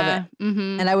love it.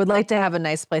 Mm-hmm. And I would like to have a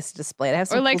nice place to display it. I have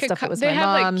some cool stuff that was my mom's. They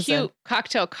have like cute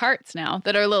cocktail carts now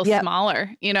that are a little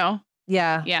smaller, you know?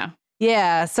 Yeah. Yeah.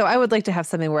 Yeah. So I would like to have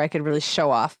something where I could really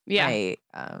show off my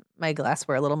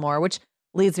glassware a little more, which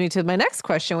leads me to my next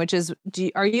question, which is,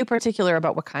 are you particular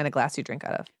about what kind of glass you drink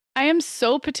out of? I am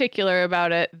so particular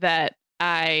about it that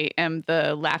I am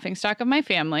the laughingstock of my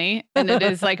family, and it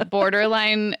is like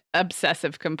borderline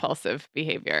obsessive compulsive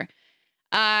behavior.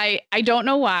 I don't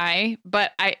know why,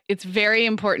 but it's very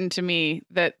important to me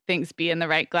that things be in the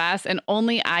right glass, and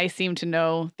only I seem to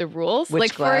know the rules.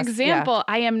 Which glass? For example,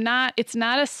 it's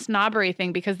not a snobbery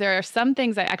thing, because there are some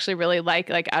things I actually really like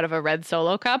out of a red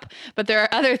Solo cup, but there are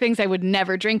other things I would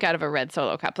never drink out of a red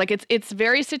Solo cup. Like it's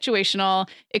very situational.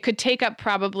 It could take up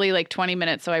probably like 20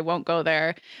 minutes, so I won't go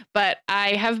there. But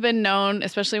I have been known,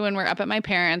 especially when we're up at my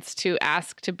parents', to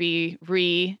ask to be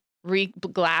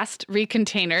re-glassed,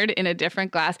 recontained in a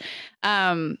different glass.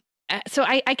 So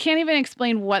I can't even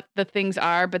explain what the things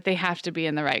are, but they have to be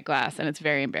in the right glass, and it's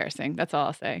very embarrassing. That's all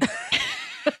I'll say.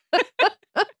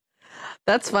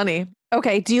 That's funny.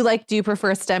 Okay. Do you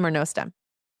prefer a stem or no stem?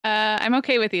 I'm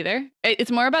okay with either.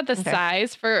 It's more about the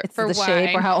size for the wine.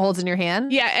 Shape or how it holds in your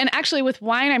hand. Yeah. And actually with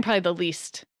wine, I'm probably the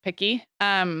least picky.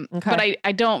 But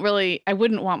I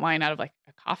wouldn't want wine out of like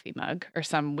a coffee mug or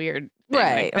some weird thing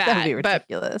like that. That would be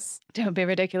ridiculous. That would be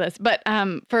ridiculous. But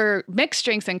for mixed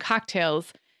drinks and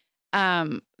cocktails,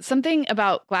 something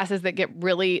about glasses that get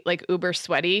really like uber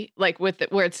sweaty, like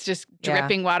where it's just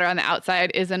dripping water on the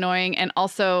outside, is annoying. And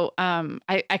also,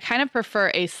 I kind of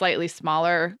prefer a slightly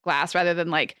smaller glass rather than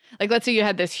like let's say you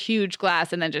had this huge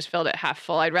glass and then just filled it half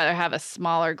full. I'd rather have a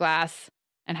smaller glass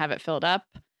and have it filled up.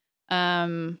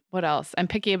 What else? I'm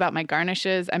picky about my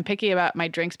garnishes. I'm picky about my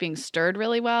drinks being stirred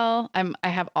really well. I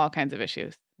have all kinds of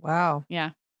issues. Wow.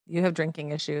 Yeah. You have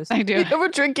drinking issues. I do. You have a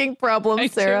drinking problem,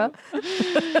 Sarah.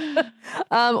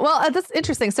 Well, that's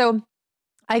interesting. So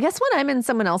I guess when I'm in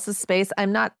someone else's space,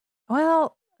 I'm not,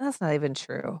 well, that's not even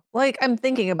true. Like, I'm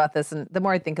thinking about this, and the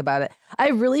more I think about it, I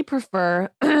really prefer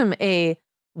a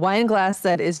wine glass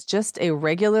that is just a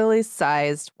regularly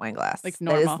sized wine glass. Like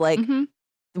normal. That is like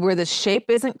where the shape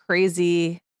isn't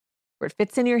crazy, where it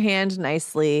fits in your hand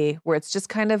nicely, where it's just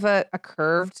kind of a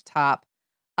curved top.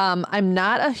 I'm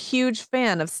not a huge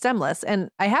fan of stemless,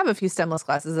 and I have a few stemless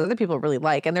glasses that other people really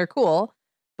like, and they're cool,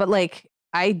 but like,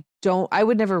 I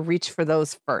would never reach for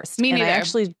those first. Me neither. And I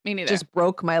actually just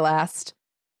broke my last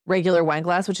regular wine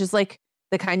glass, which is like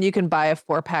the kind you can buy a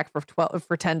 4-pack for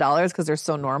 $10 because they're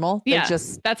so normal. Yeah,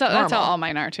 that's how all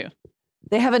mine are too.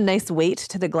 They have a nice weight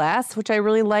to the glass, which I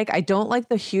really like. I don't like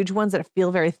the huge ones that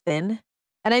feel very thin.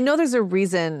 And I know there's a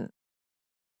reason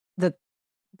that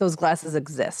those glasses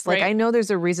exist. Like, I know there's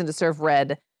a reason to serve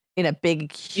red in a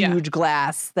big, huge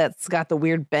glass that's got the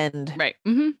weird bend. Right.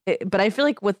 Mm-hmm. But I feel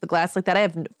like with the glass like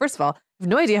that, first of all, I have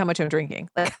no idea how much I'm drinking.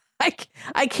 Like,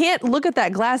 I can't look at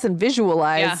that glass and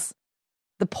visualize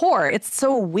the pour. It's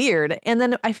so weird. And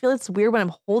then I feel it's weird when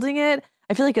I'm holding it.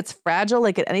 I feel like it's fragile.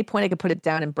 Like at any point I could put it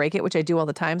down and break it, which I do all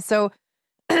the time. So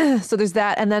there's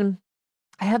that. And then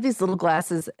I have these little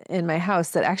glasses in my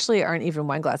house that actually aren't even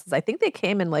wine glasses. I think they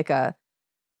came in like a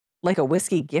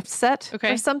whiskey gift set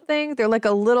or something. They're like they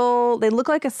look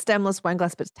like a stemless wine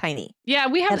glass, but it's tiny. Yeah,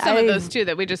 we have some of those too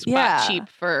that we just bought cheap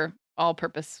for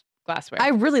all-purpose glassware. I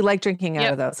really like drinking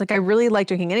out of those. Like, I really like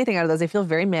drinking anything out of those. They feel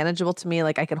very manageable to me.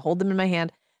 Like, I can hold them in my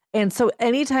hand. And so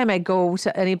anytime I go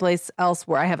to any place else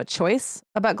where I have a choice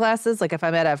about glasses, like if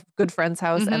I'm at a good friend's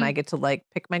house and I get to like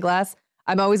pick my glass,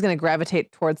 I'm always going to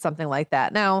gravitate towards something like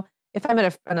that. Now, if I'm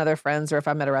at another friend's or if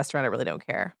I'm at a restaurant, I really don't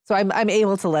care. So I'm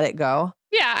able to let it go.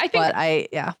 Yeah, I think. But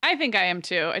I think I am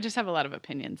too. I just have a lot of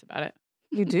opinions about it.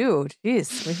 You do.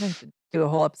 Jeez, we have to do a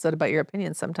whole episode about your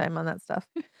opinions sometime on that stuff.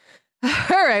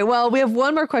 All right. Well, we have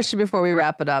one more question before we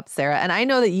wrap it up, Sarah. And I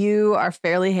know that you are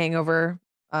fairly hangover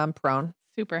prone.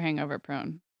 Super hangover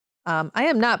prone. I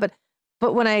am not,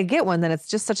 but when I get one, then it's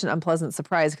just such an unpleasant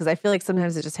surprise because I feel like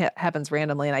sometimes it just happens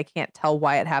randomly and I can't tell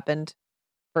why it happened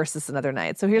versus another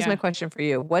night. So here's my question for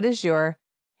you. What is your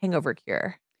hangover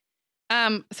cure?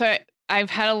 So I've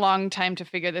had a long time to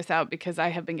figure this out because I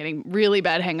have been getting really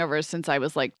bad hangovers since I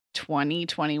was like 20,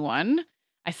 21.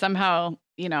 I somehow,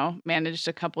 managed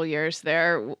a couple years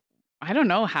there. I don't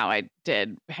know how I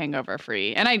did hangover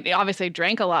free. And I obviously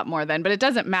drank a lot more then, but it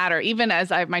doesn't matter. Even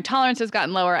as my tolerance has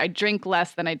gotten lower, I drink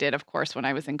less than I did, of course, when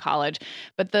I was in college.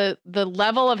 But the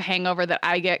level of hangover that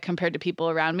I get compared to people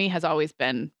around me has always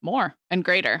been more and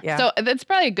greater. Yeah. So that's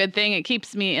probably a good thing. It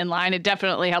keeps me in line. It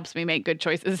definitely helps me make good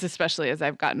choices, especially as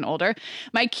I've gotten older.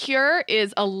 My cure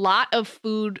is a lot of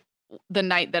food the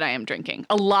night that I am drinking.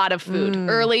 A lot of food,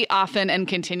 early, often, and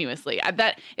continuously.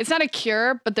 That it's not a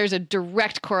cure, but there's a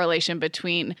direct correlation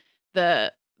between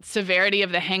the severity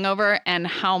of the hangover and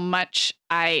how much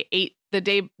I ate the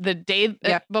day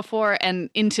before and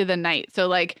into the night. So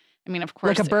of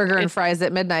course, like a burger and fries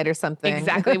at midnight or something.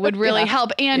 Exactly, would really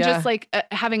help. And just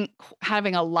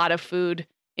having a lot of food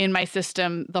in my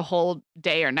system the whole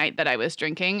day or night that I was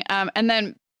drinking. And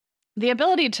then the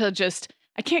ability to just,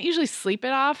 I can't usually sleep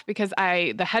it off because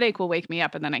the headache will wake me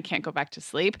up and then I can't go back to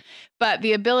sleep. But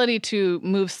the ability to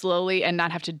move slowly and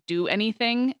not have to do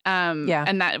anything. And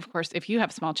that, of course, if you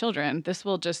have small children,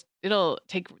 it'll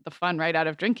take the fun right out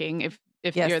of drinking if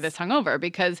you're this hungover,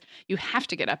 because you have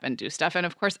to get up and do stuff. And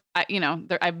of course,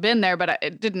 I've been there, but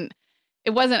it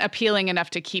wasn't appealing enough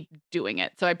to keep doing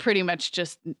it. So I pretty much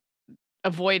just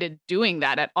avoided doing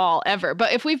that at all ever.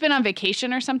 But if we've been on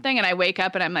vacation or something and I wake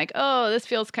up and I'm like, oh, this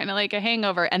feels kind of like a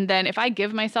hangover. And then if I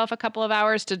give myself a couple of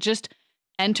hours to just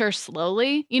enter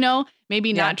slowly,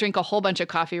 maybe not drink a whole bunch of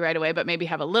coffee right away, but maybe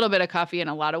have a little bit of coffee and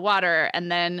a lot of water,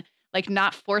 and then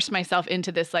not force myself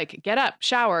into this, get up,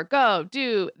 shower, go,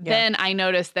 do, then I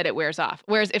notice that it wears off.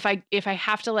 Whereas if I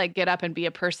have to get up and be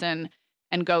a person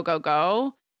and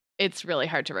go, it's really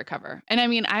hard to recover. And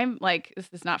I'm this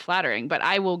is not flattering, but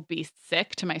I will be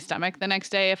sick to my stomach the next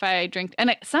day if I drink.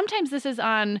 And sometimes this is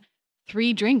on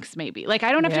 3 drinks, maybe. I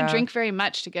don't have to drink very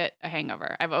much to get a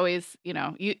hangover. I've always,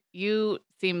 you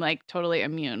seem like totally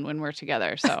immune when we're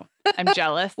together. So I'm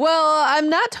jealous. Well, I'm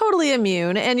not totally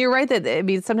immune. And you're right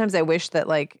that, sometimes I wish that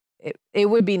it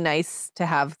would be nice to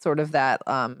have sort of that,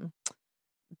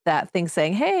 that thing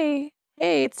saying, hey,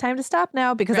 it's time to stop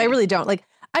now, because I really don't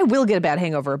I will get a bad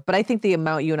hangover, but I think the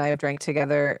amount you and I have drank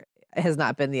together has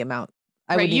not been the amount.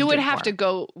 You would have to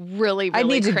go really,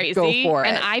 really crazy. Go for it.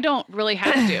 And I don't really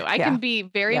have to. I can be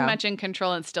very much in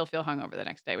control and still feel hungover the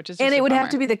next day, which is just and it would have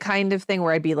to be the kind of thing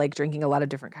where I'd be drinking a lot of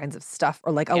different kinds of stuff,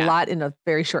 or a lot in a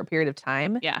very short period of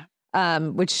time. Yeah.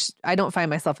 Which I don't find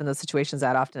myself in those situations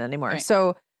that often anymore. Right.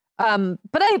 So,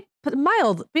 but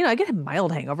mild, I get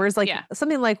mild hangovers,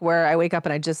 something where I wake up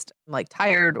and I just am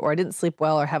tired, or I didn't sleep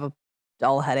well, or have a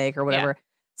dull headache or whatever. Yeah.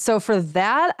 So for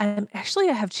that, I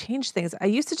have changed things. I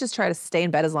used to just try to stay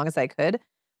in bed as long as I could,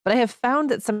 but I have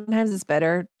found that sometimes it's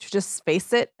better to just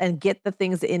face it and get the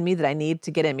things in me that I need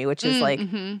to get in me, which is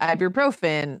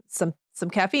ibuprofen, some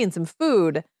caffeine, some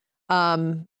food.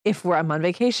 If I'm on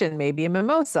vacation, maybe a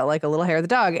mimosa, a little hair of the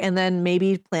dog, and then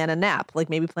maybe plan a nap,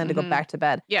 maybe plan to go back to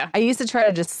bed. Yeah. I used to try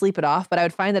to just sleep it off, but I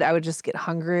would find that I would just get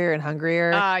hungrier and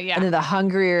hungrier. And then the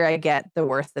hungrier I get, the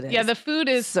worse it is. Yeah, the food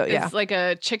is like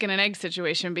a chicken and egg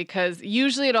situation, because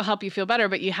usually it'll help you feel better,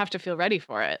 but you have to feel ready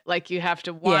for it. You have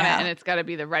to want it, and it's got to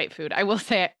be the right food. I will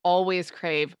say I always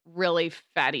crave really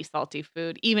fatty, salty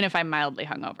food, even if I'm mildly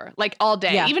hungover, all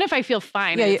day. Yeah. Even if I feel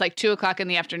fine and it's 2:00 in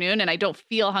the afternoon and I don't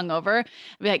feel hungover, I'll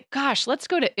be gosh, let's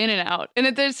go to In-N-Out.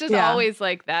 And there's just always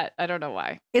that. I don't know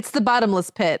why. It's the bottomless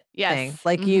pit thing.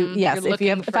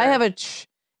 If I have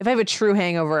a true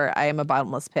hangover, I am a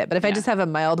bottomless pit. But if I just have a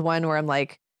mild one where I'm I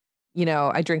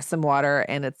drink some water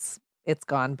and it's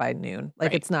gone by noon.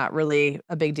 It's not really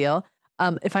a big deal.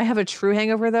 If I have a true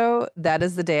hangover though, that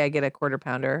is the day I get a quarter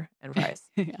pounder and fries.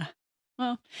 Yeah.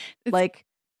 Well, it's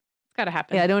got to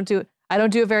happen. Yeah, I don't do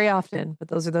it very often, but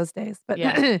those are those days. But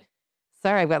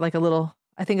sorry, I've got a little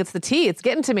I think it's the tea. It's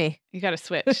getting to me. You got to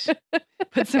switch.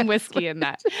 Put some whiskey in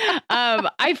that.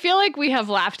 I feel like we have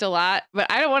laughed a lot,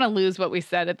 but I don't want to lose what we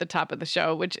said at the top of the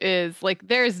show, which is like,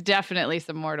 there's definitely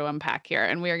some more to unpack here.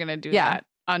 And we are going to do that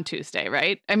on Tuesday,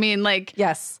 right? I mean, like,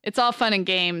 yes, it's all fun and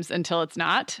games until it's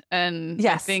not. And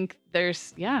I think we're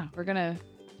going to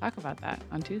talk about that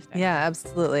on Tuesday. Yeah,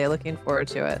 absolutely. Looking forward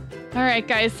to it. All right,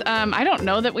 guys. I don't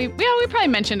know that we probably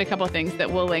mentioned a couple of things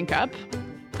that we'll link up.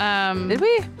 Did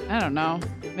we? I don't know.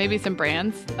 Maybe some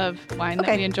brands of wine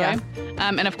that we enjoy. Yeah.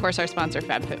 And of course, our sponsor,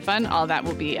 FabFitFun. All that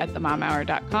will be at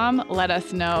themomhour.com. Let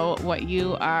us know what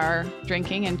you are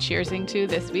drinking and cheersing to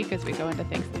this week as we go into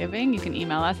Thanksgiving. You can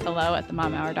email us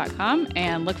hello@themomhour.com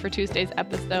and look for Tuesday's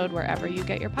episode wherever you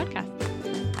get your podcast.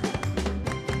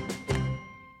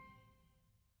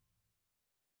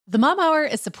 The Mom Hour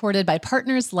is supported by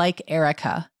partners like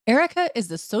Erica. Erica is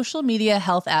the social media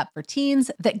health app for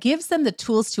teens that gives them the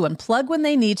tools to unplug when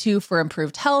they need to for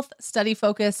improved health, study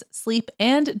focus, sleep,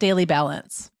 and daily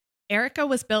balance. Erica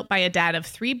was built by a dad of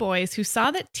 3 boys who saw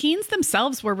that teens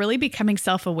themselves were really becoming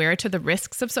self-aware to the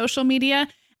risks of social media,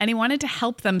 and he wanted to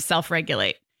help them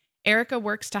self-regulate. Erica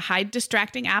works to hide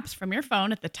distracting apps from your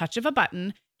phone at the touch of a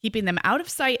button, keeping them out of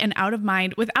sight and out of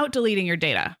mind without deleting your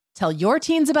data. Tell your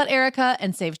teens about Erica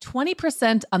and save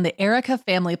 20% on the Erica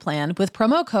family plan with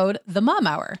promo code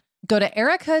TheMomHour. Go to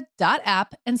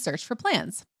erica.app and search for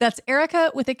plans. That's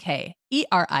Erica with a K,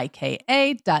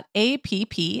 ERIKA.app,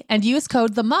 and use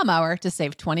code TheMomHour to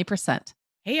save 20%.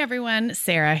 Hey everyone,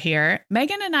 Sarah here.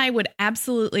 Megan and I would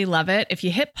absolutely love it if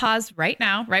you hit pause right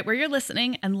now, right where you're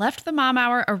listening, and left the Mom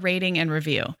Hour a rating and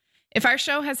review. If our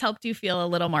show has helped you feel a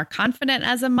little more confident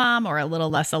as a mom or a little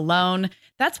less alone,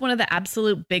 that's one of the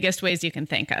absolute biggest ways you can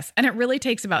thank us. And it really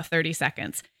takes about 30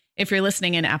 seconds. If you're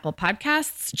listening in Apple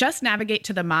Podcasts, just navigate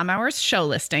to the Mom Hour's show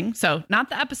listing. So not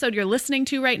the episode you're listening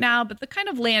to right now, but the kind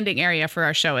of landing area for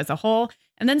our show as a whole,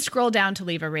 and then scroll down to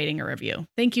leave a rating or review.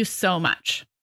 Thank you so much.